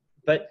new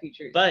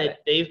features. But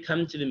they've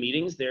come to the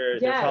meetings. They're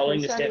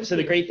following the steps. So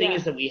the great thing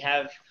is that we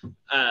have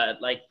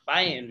like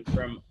buy-in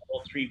from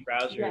all three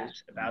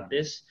browsers about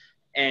this.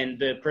 And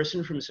the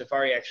person from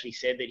Safari actually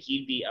said that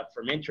he'd be up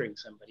for mentoring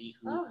somebody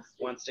who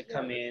wants to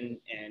come in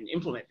and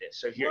implement this.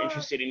 So if you're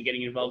interested in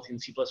getting involved in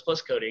C++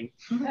 coding,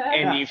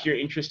 and if you're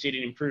interested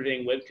in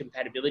improving web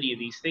compatibility of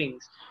these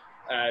things,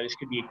 this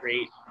could be a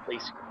great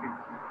place to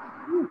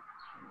contribute.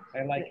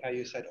 I like how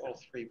you said all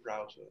three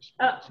browsers.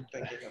 I'm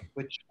thinking of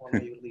which one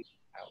are you leaving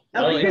out?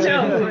 Oh,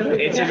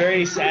 it's a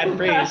very sad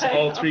phrase,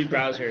 all three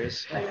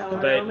browsers. I know,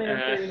 but only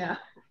on three now.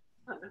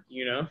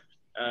 you know,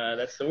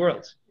 that's the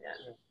world. Yeah.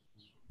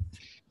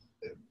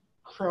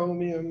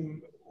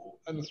 Chromium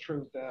and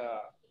through the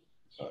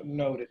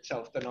Node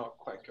itself, they're not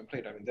quite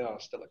complete. I mean, there are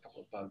still a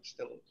couple of bugs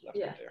still left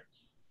in there.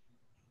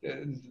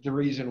 The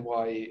reason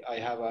why I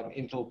have an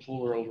Intl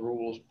plural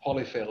rules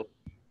polyfill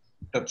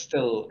that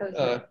still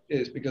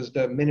is because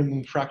the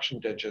minimum fraction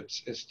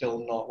digits is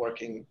still not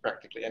working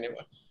practically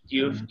anywhere.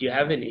 Do you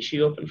have an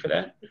issue open for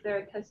that? Is there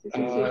a test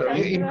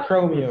in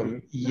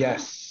Chromium,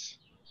 yes,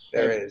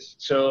 there is.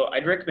 So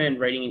I'd recommend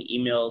writing an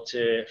email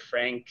to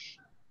Frank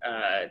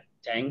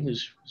Tang,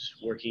 who's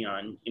working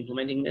on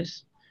implementing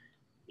this.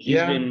 He's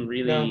been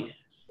really...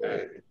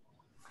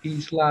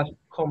 he's last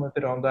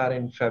commented on that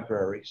in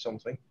February,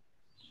 something.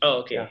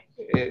 Oh, okay. Yeah.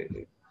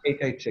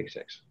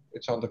 8866.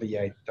 It's on the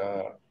V8.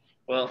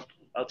 Well,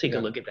 I'll take a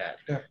look at that.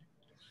 Yeah.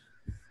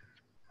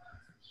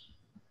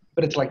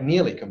 But it's like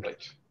nearly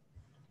complete.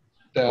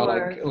 There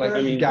are like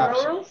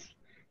gaps.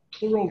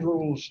 Plural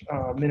rules,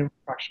 minimum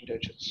fraction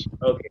digits.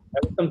 Okay,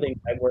 that was something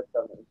I'd worked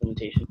on the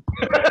implementation.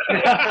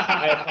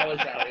 I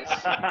apologize.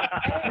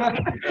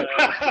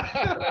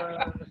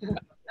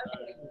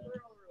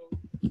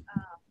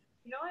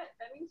 You know what?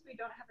 That means we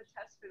don't have a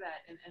test for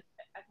that in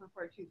ECMA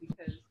 4.2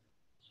 because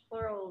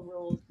plural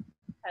rules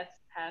tests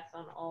pass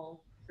on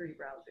all three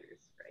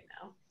browsers right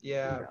now.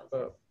 Yeah,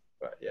 but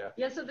yeah.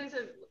 Yeah, so there's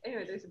a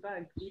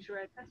bug. We should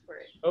write a test for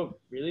it. Oh,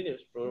 really?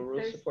 There's plural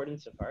rules support in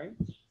Safari?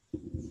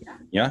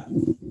 Yeah.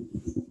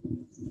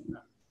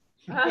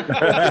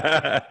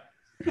 But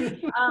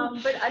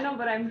I know,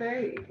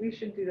 we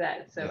should do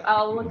that. So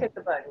I'll look at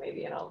the bug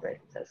maybe and I'll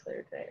write the test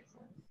later today.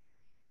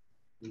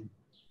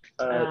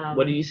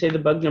 What did you say the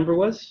bug number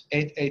was?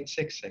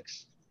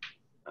 8866.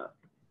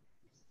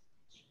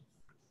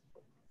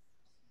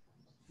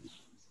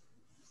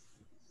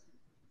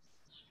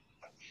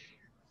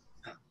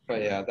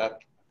 But yeah,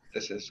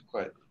 this is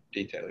quite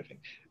detailed, I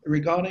think.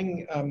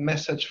 Regarding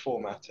message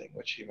formatting,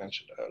 which you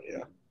mentioned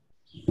earlier,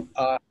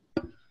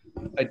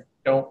 I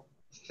don't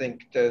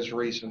think there's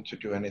reason to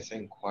do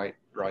anything quite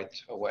right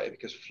away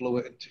because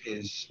Fluent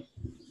is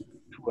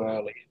too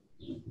early.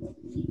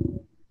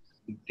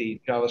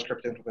 The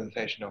JavaScript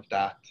implementation of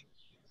that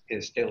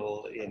is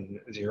still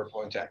in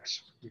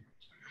 0.x.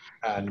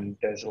 And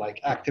there's like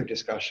active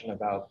discussion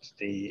about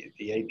the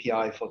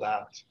API for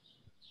that.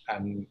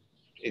 And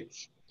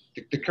it's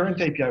the current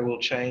API will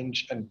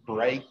change and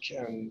break,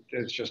 and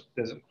there's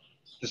this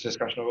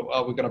discussion of,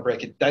 are we going to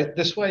break it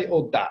this way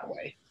or that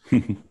way?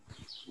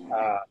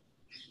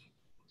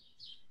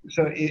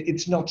 So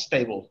it's not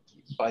stable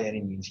by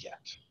any means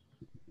yet.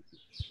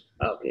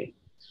 Okay.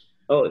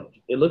 Oh,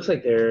 it looks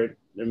like they're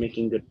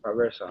making good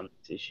progress on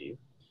this issue.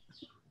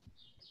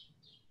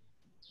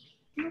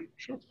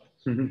 Sure.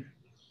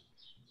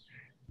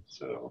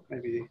 So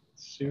maybe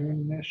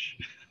soon-ish.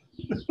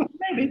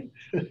 Maybe.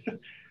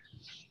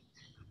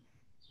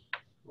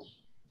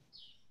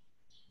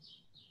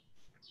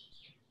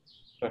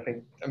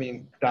 I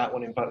mean, that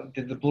one,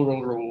 did the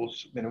plural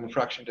rules, minimum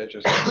fraction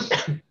digits,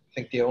 I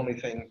think the only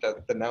thing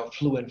that the now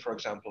Fluent, for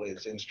example,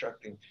 is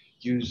instructing,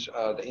 use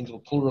the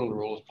Intl plural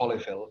rules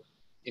polyfill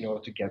in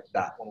order to get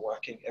that one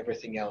working.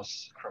 Everything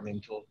else from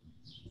Intl,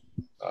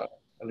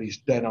 at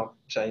least they're not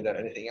saying that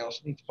anything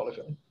else needs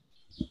polyfilling.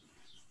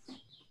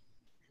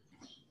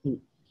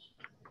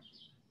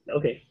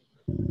 Okay.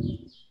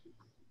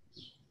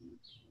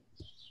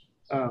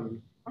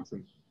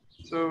 Awesome.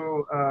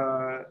 So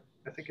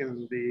I think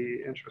in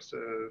the interest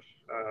of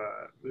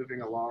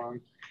moving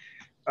along,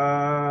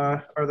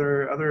 are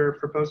there other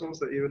proposals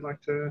that you would like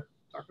to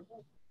talk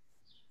about?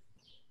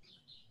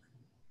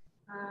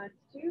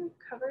 Did you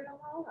cover them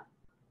all?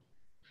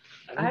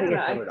 I don't know.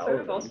 I sort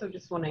of also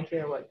just want to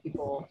hear what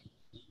people.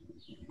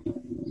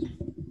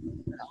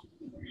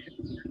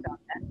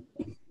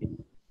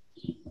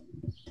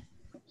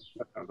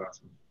 That sounds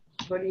awesome.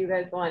 What do you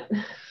guys want?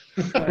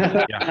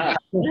 Yeah.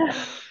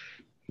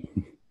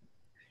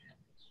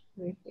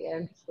 Yeah,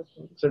 I'm just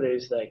listening. So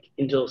there's like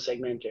Intl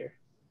segmenter,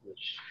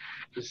 which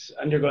is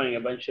undergoing a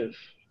bunch of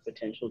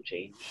potential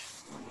change.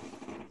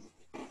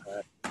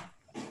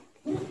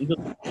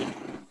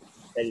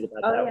 Excited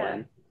about that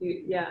one. Do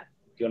you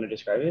want to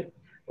describe it?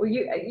 Well,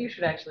 you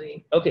should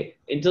actually. Okay,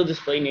 Intl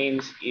display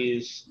names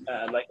is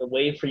like a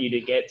way for you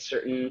to get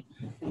certain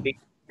big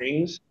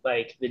strings,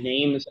 like the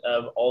names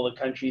of all the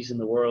countries in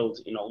the world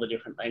in all the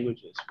different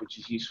languages, which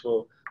is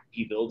useful if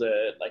you build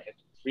a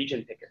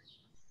region picker.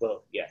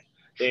 Well, yeah.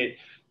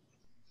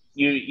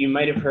 You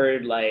might have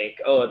heard like,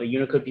 oh, the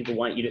Unicode people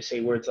want you to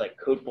say words like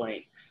code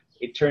point.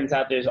 It turns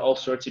out there's all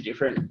sorts of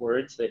different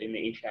words that in the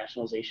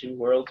internationalization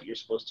world you're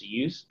supposed to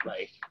use,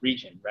 like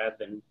region rather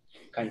than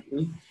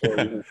country. Or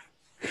even,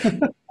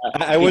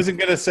 I wasn't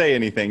going to say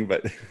anything,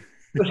 but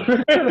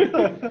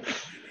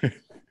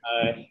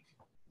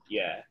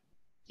yeah,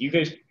 you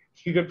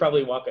could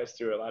probably walk us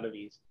through a lot of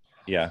these.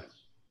 yeah,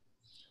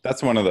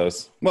 that's one of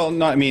those.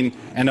 Well, I mean,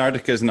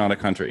 Antarctica is not a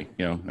country.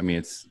 I mean,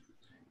 it's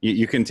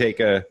you can take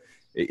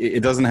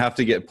it doesn't have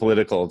to get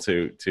political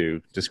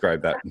to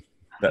describe that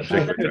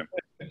particular term.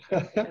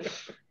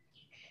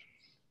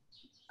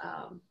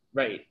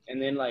 Right, and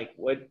then like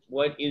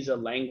what is a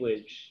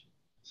language?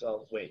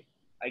 So wait,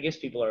 I guess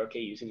people are okay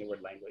using the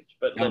word language,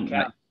 but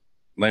locale.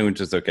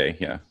 Language is okay,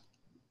 yeah.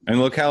 And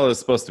locale is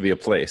supposed to be a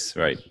place,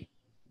 right?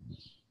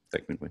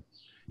 Technically.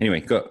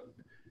 Anyway, go.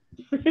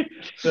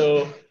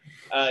 So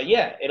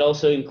yeah, it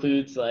also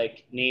includes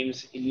like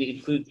names. It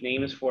includes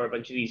names for a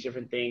bunch of these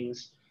different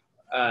things,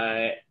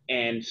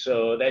 and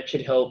so that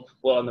should help.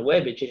 Well, on the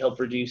web, it should help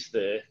reduce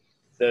the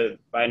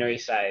binary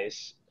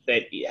size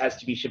that has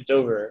to be shipped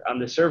over. On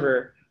the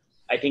server,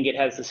 I think it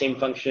has the same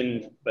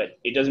function, but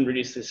it doesn't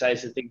reduce the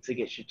size of things that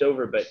get shipped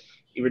over, but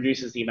it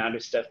reduces the amount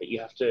of stuff that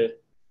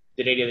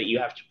the data that you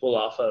have to pull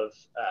off of,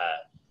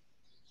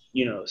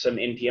 some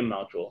NPM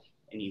module,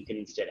 and you can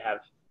instead have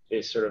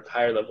this sort of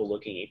higher level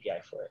looking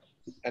API for it.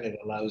 And it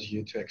allows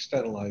you to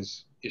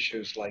externalize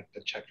issues like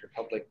the Czech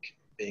Republic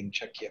being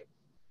Czechia.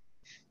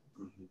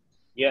 Mm-hmm.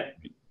 Yeah.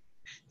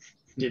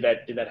 Did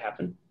that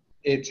happen?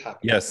 It's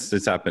happened. Yes,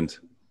 it's happened.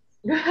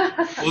 Well,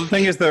 the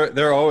thing is,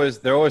 there are always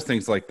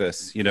things like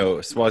this.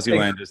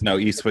 Swaziland is now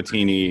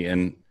Eswatini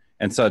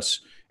and such.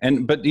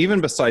 But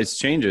even besides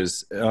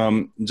changes,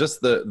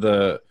 just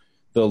the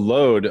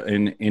load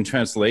in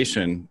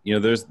translation.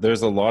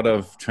 There's a lot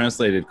of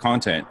translated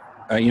content.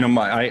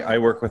 I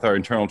work with our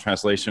internal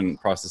translation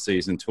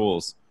processes and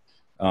tools,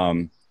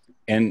 and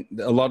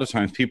a lot of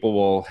times people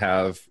will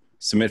have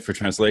submit for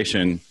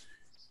translation,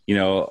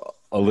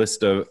 a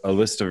list of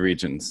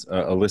regions,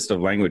 a list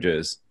of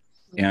languages.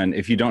 And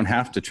if you don't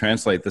have to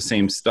translate the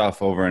same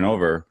stuff over and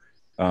over,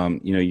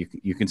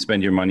 you can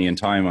spend your money and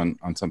time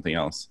on something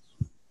else.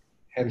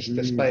 Hence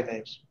display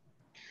names.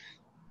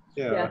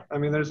 Yeah, I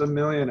mean, there's a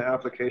million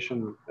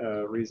application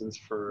reasons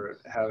for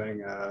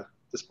having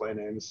display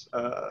names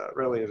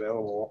readily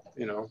available,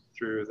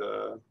 through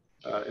the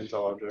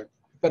Intl object.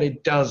 But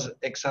it does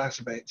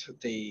exacerbate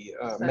the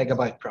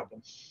megabyte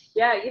problem.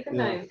 Yeah,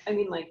 even I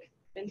mean, like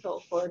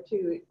Intl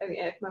 4.2, I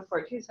mean, ECMA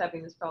 4.2 is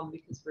having this problem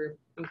because we're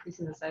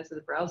increasing the size of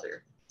the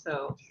browser.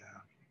 So,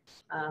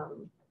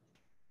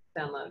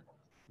 download.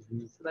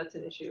 Mm-hmm. So that's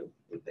an issue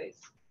we face.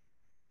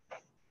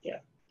 Yeah,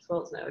 as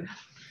well as Node.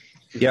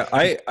 Yeah,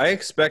 I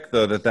expect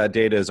though that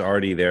data is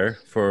already there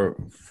for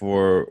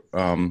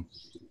on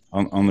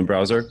the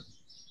browser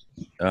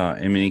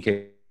in many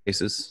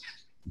cases.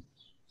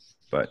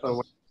 But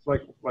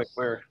like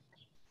where?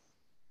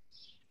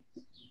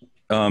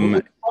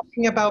 We're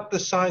talking about the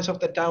size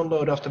of the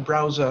download of the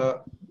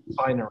browser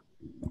binary.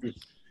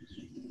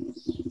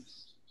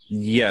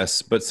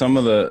 Yes, but some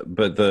of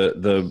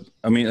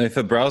I mean, if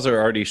the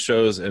browser already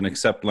shows an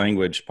accept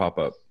language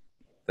pop-up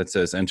that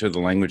says enter the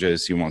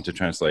languages you want to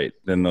translate,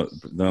 then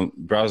the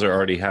browser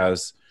already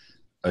has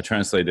a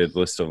translated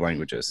list of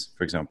languages,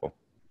 for example.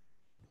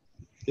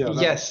 Yeah,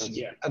 yes,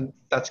 and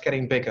that's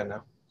getting bigger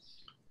now.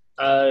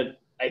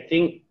 I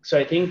think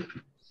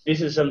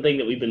this is something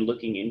that we've been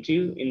looking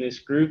into in this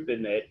group,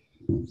 and that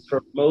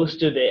for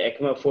most of the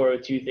ECMA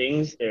 402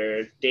 things,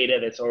 they're data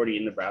that's already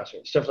in the browser.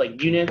 Stuff like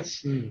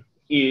units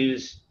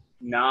is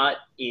not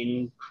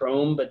in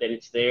Chrome, but then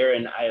it's there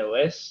in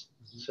iOS.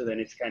 So then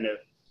it's kind of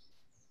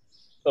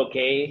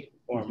okay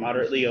or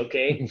moderately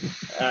okay.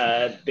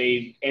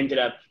 They ended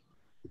up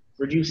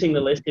reducing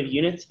the list of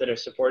units that are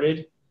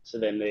supported. So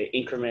then the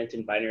increment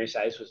in binary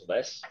size was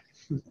less.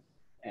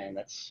 And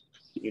that's,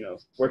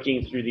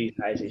 working through these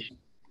size issues,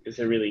 because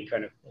they're really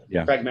kind of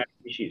pragmatic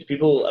issues.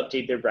 People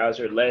update their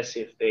browser less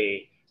if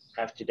they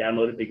have to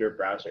download a bigger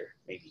browser,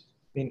 maybe.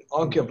 I mean,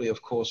 arguably,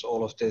 of course,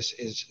 all of this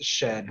is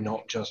shared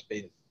not just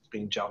being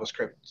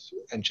JavaScript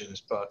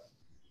engines, but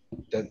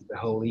the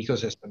whole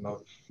ecosystem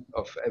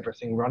of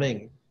everything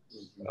running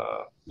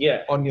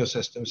on your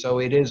system. So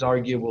it is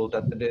arguable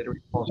that the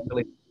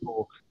responsibility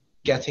for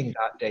getting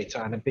that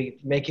data and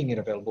making it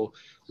available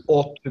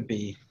ought to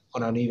be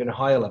on an even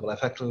higher level,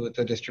 effectively with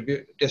the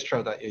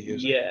distro that you're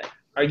using. Yeah.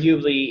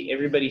 Arguably,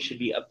 everybody should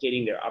be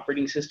updating their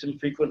operating system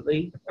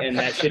frequently, and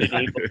that should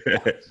enable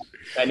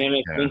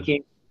dynamic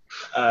linking.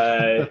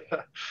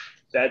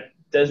 That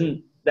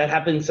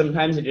happens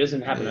sometimes. It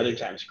doesn't happen other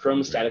times.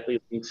 Chrome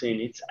statically links in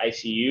its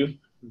ICU,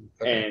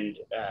 and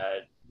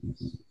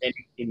you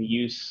can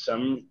use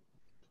some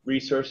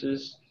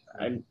resources.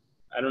 I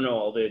don't know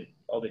all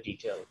the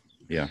details.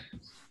 Yeah.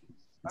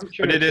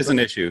 But it is an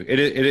issue. It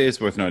is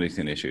worth noting it's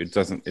an issue. It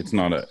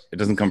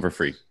doesn't come for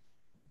free.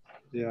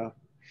 Yeah.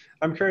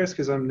 I'm curious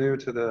because I'm new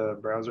to the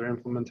browser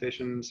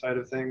implementation side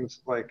of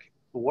things. Like,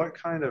 what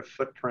kind of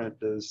footprint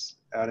does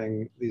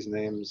adding these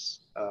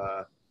names,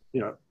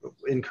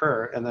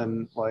 incur? And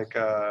then, like,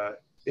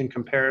 in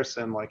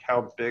comparison, like,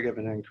 how big of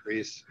an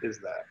increase is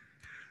that?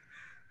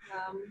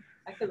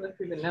 I could look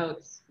through the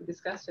notes. We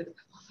discussed it a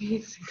couple of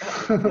weeks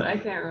ago, but I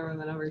can't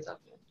remember the numbers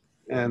up there.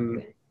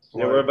 And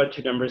there were a bunch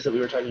of numbers that we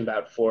were talking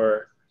about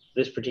for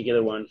this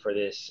particular one for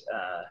this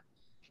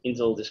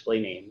Intl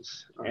display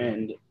names.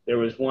 And there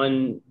was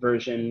one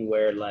version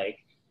where like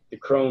the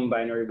Chrome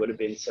binary would have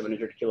been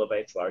 700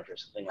 kilobytes large or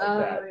something like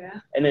that. Yeah.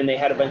 And then they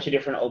had a bunch of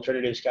different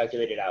alternatives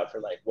calculated out for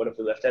like, what if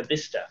we left out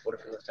this stuff? What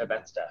if we left out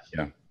that stuff?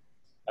 Yeah.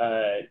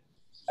 I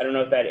don't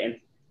know if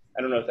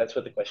that's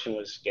what the question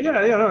was getting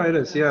yeah, no, it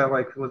is. Yeah,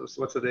 like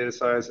what's the data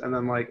size, and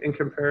then like in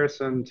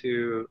comparison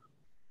to,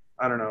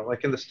 I don't know,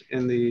 like in the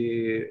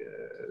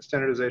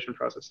standardization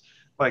process,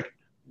 like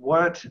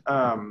what,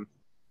 how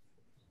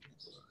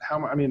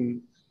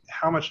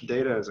much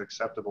data is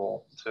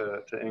acceptable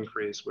to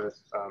increase with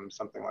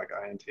something like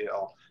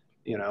i18n?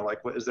 You know, like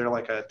is there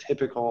like a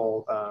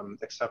typical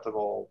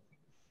acceptable,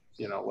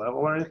 you know, level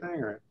or anything,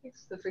 or?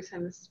 It's the first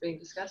time this is being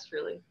discussed,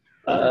 really.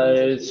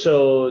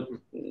 So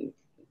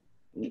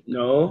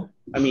no,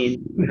 I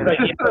mean, but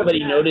if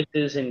somebody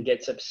notices and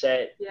gets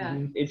upset,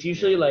 it's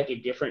usually like a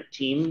different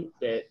team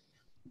that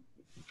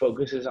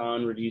focuses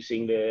on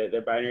reducing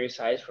their binary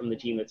size from the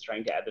team that's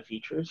trying to add the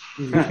features.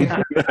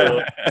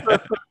 So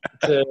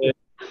it's a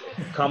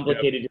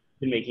complicated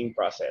decision-making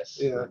process.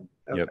 Yeah.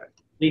 Okay. At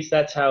least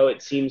that's how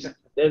it seems.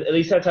 At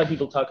least that's how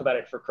people talk about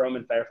it for Chrome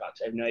and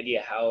Firefox. I have no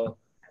idea how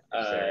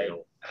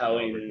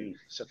in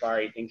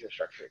Safari things are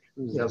structured.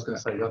 Yeah, I was going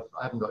to say,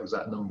 I haven't got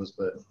exact numbers,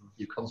 but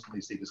you constantly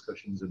see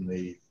discussions in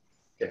the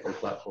Gecko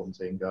platform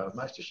saying, I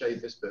managed to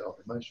shade this bit off,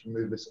 I managed to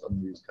remove this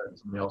unused code.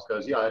 Somebody else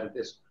goes, yeah, I added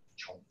this.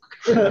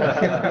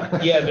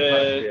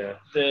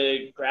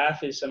 The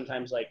graph is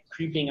sometimes like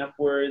creeping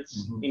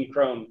upwards in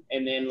Chrome,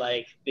 and then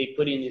like they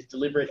put in this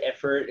deliberate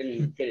effort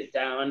and get it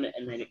down,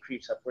 and then it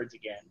creeps upwards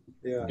again.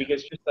 Yeah.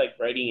 Because just like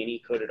writing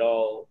any code at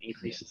all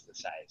increases the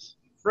size.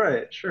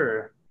 Right,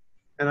 sure.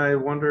 And I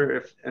wonder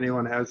if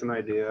anyone has an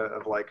idea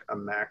of like a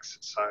max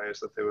size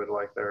that they would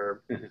like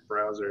their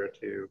browser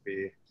to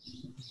be.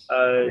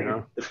 You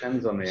know?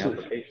 Depends on the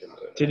application.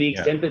 To the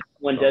extent that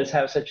one does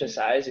have such a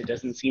size, it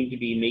doesn't seem to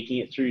be making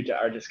it through to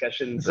our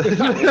discussions.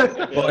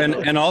 Well,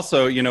 and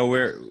also, you know,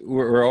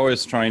 we're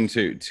always trying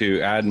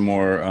to add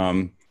more.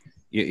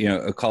 You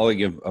know, a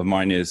colleague of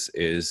mine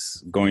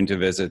is going to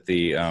visit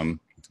the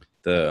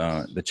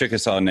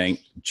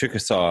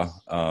Chickasaw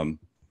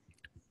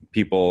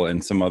people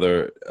and some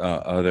other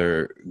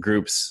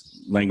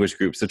groups, language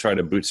groups, to try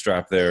to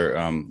bootstrap their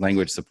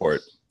language support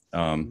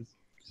of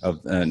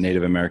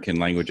Native American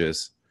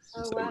languages.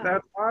 Oh, wow.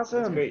 That's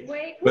awesome. Wait,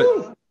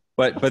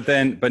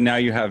 But now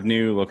you have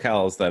new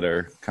locales that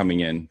are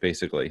coming in,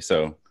 basically.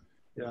 So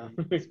yeah.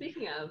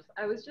 Speaking of,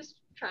 I was just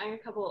trying a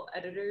couple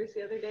editors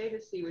the other day to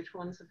see which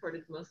one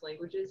supported the most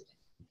languages,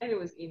 and it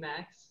was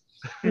Emacs.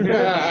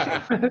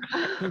 Yep.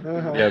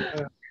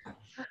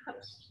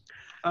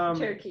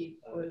 Cherokee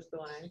was the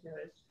one I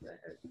noticed.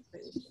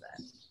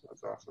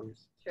 That's awesome.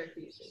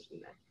 Cherokee is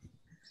Emacs.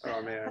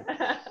 Oh man.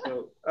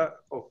 So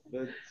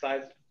the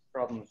size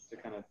problems, to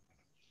kind of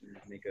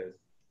make a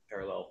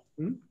parallel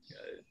to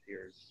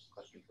your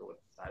question for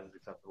what size is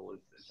acceptable,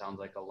 it sounds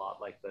like a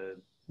lot like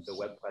the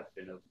web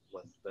question of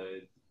what's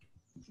the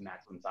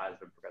maximum size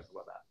of a progressive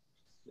web app.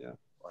 Yeah.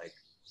 Like.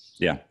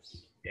 Yeah.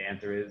 The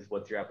answer is,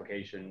 what's your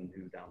application?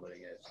 Who's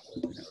downloading it?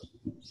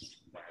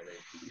 Why are they,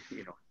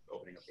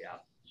 opening up the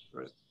app?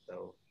 Right.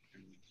 So,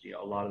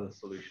 a lot of the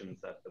solutions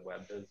that the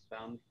web has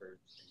found for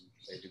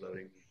lazy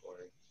loading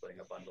or splitting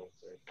up bundles,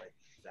 or like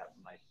that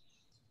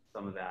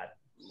some of that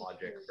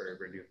logic for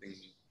reducing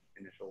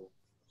initial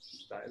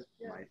size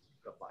might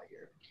apply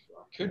here as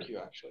well. Could you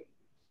actually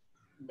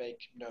make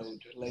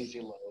Node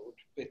lazy load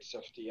bits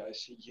of the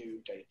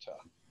ICU data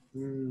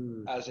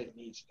as it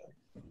needs them?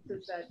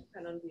 Does that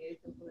depend on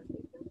V8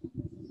 implementation?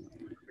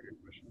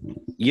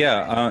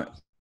 Yeah,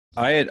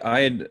 I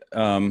had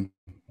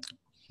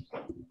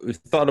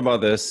thought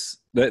about this.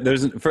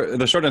 For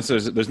the short answer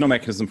is there's no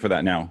mechanism for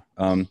that now.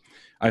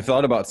 I've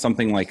thought about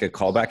something like a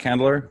callback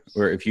handler,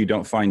 where if you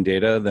don't find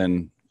data,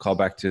 then call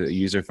back to a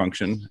user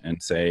function and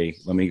say,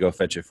 let me go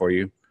fetch it for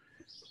you.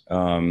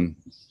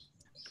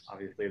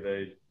 Obviously,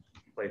 the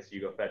place you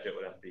go fetch it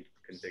would have to be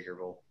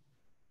configurable.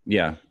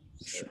 Yeah.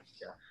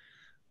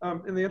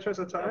 In the interest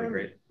of time,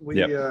 we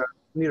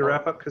need to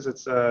wrap up because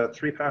it's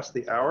 3 past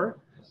the hour.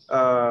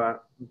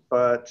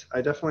 But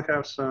I definitely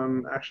have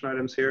some action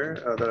items here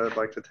that I'd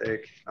like to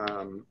take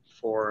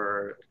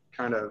for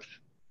kind of,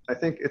 I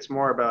think it's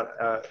more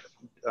about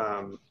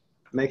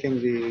making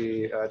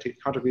the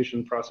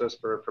contribution process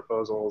for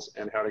proposals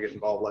and how to get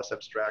involved less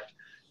abstract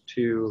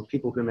to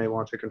people who may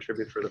want to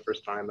contribute for the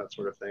first time, that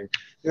sort of thing.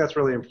 I think that's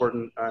really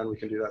important, and we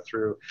can do that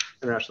through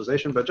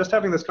internationalization. But just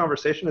having this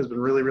conversation has been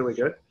really, really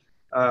good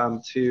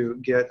to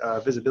get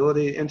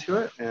visibility into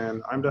it,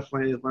 and I'm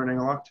definitely learning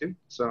a lot too.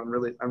 So I'm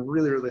really,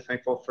 really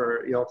thankful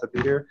for y'all to be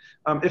here.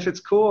 If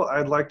it's cool,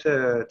 I'd like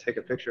to take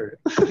a picture.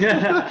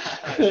 Yeah,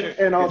 sure.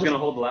 And I'll gonna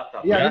hold the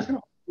laptop. Yeah, he's gonna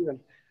hold it.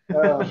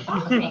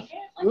 I'll take it.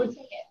 Let me take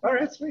it. All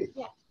right, sweet.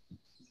 Yeah.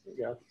 There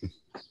you go.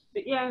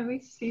 But yeah, we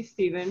see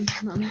Steven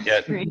on the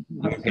Yeah, screen.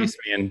 paste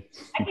me in.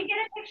 I can get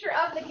a picture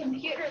of the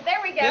computer. There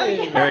we go. There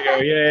we go,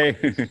 yay.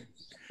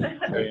 There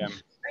I am.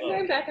 I'm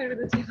going back under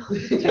the table.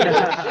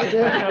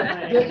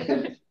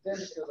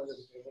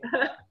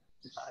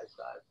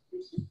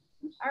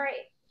 All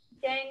right,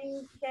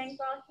 gang's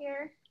all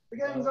here. The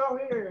gang's all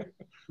here.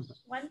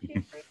 1, 2,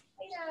 3,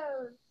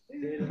 potatoes.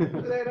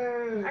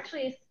 Potatoes.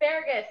 Actually,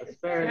 asparagus.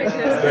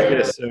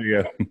 Asparagus, there we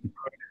go.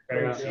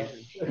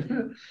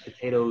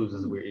 Potatoes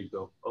is where you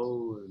go.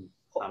 Oh, and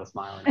it's not a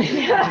smiling.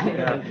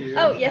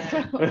 Oh, yes.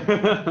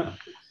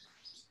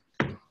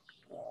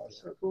 Oh,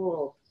 so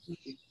cool.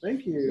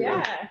 Thank you.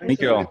 Yeah.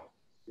 Thank you all.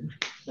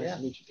 Nice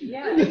to meet you.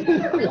 Yeah.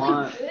 I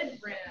want Good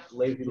room.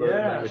 lazy loading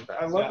Yeah, language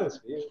I love this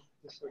view.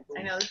 It's so cool.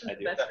 I know, this is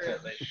the best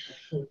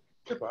room.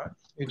 Goodbye.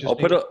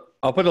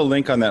 I'll put a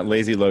link on that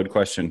lazy load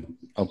question.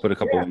 I'll put a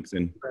couple links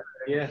in.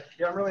 Yeah,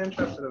 I'm really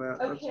interested in that.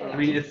 That's, Okay. I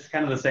mean, it's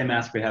kind of the same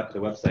ask we have for the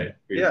website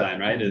for your Yeah, design,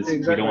 right? Is we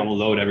exactly. don't want to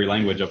load every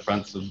language up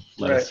front, so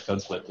let us Right.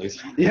 code split,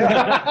 please.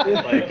 Yeah.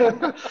 Like,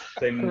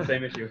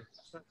 same issue.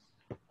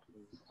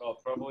 Well,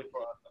 probably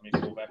for us, I mean,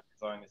 for web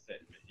design, it's a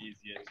bit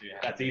easier to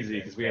have. That's easy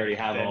because we already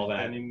have all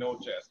that. And in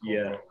Node.js,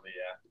 Yeah. probably,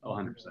 yeah. Oh,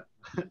 100%.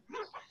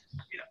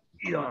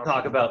 You don't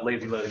talk about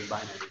lazy loading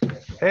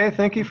binaries. Hey,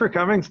 thank you for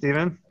coming,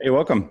 Steven. Hey,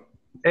 welcome.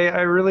 Hey,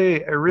 I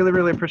really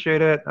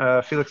appreciate it.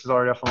 Felix is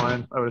already off the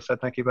line. I would have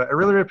said thank you, but I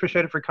really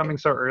appreciate it for coming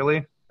so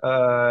early.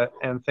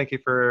 And thank you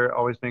for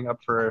always being up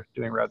for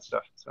doing rad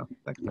stuff. So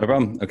thank you. No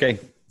problem. Okay.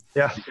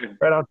 Yeah,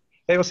 right on.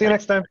 Hey, we'll see you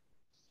next time.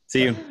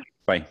 See you.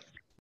 Bye.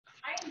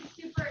 I'm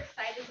super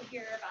excited to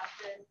hear about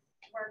this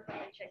work on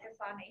the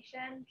Chickasaw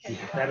Nation. 'Cause,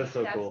 That is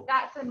so that's, cool.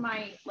 That's in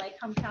my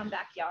hometown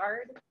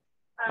backyard.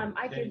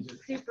 I could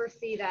super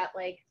see that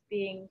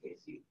being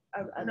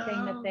a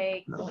thing that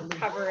they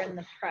cover in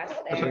the press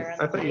there.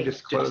 I thought you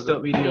just closed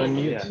Stop video on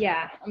mute.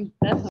 Yeah,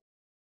 that's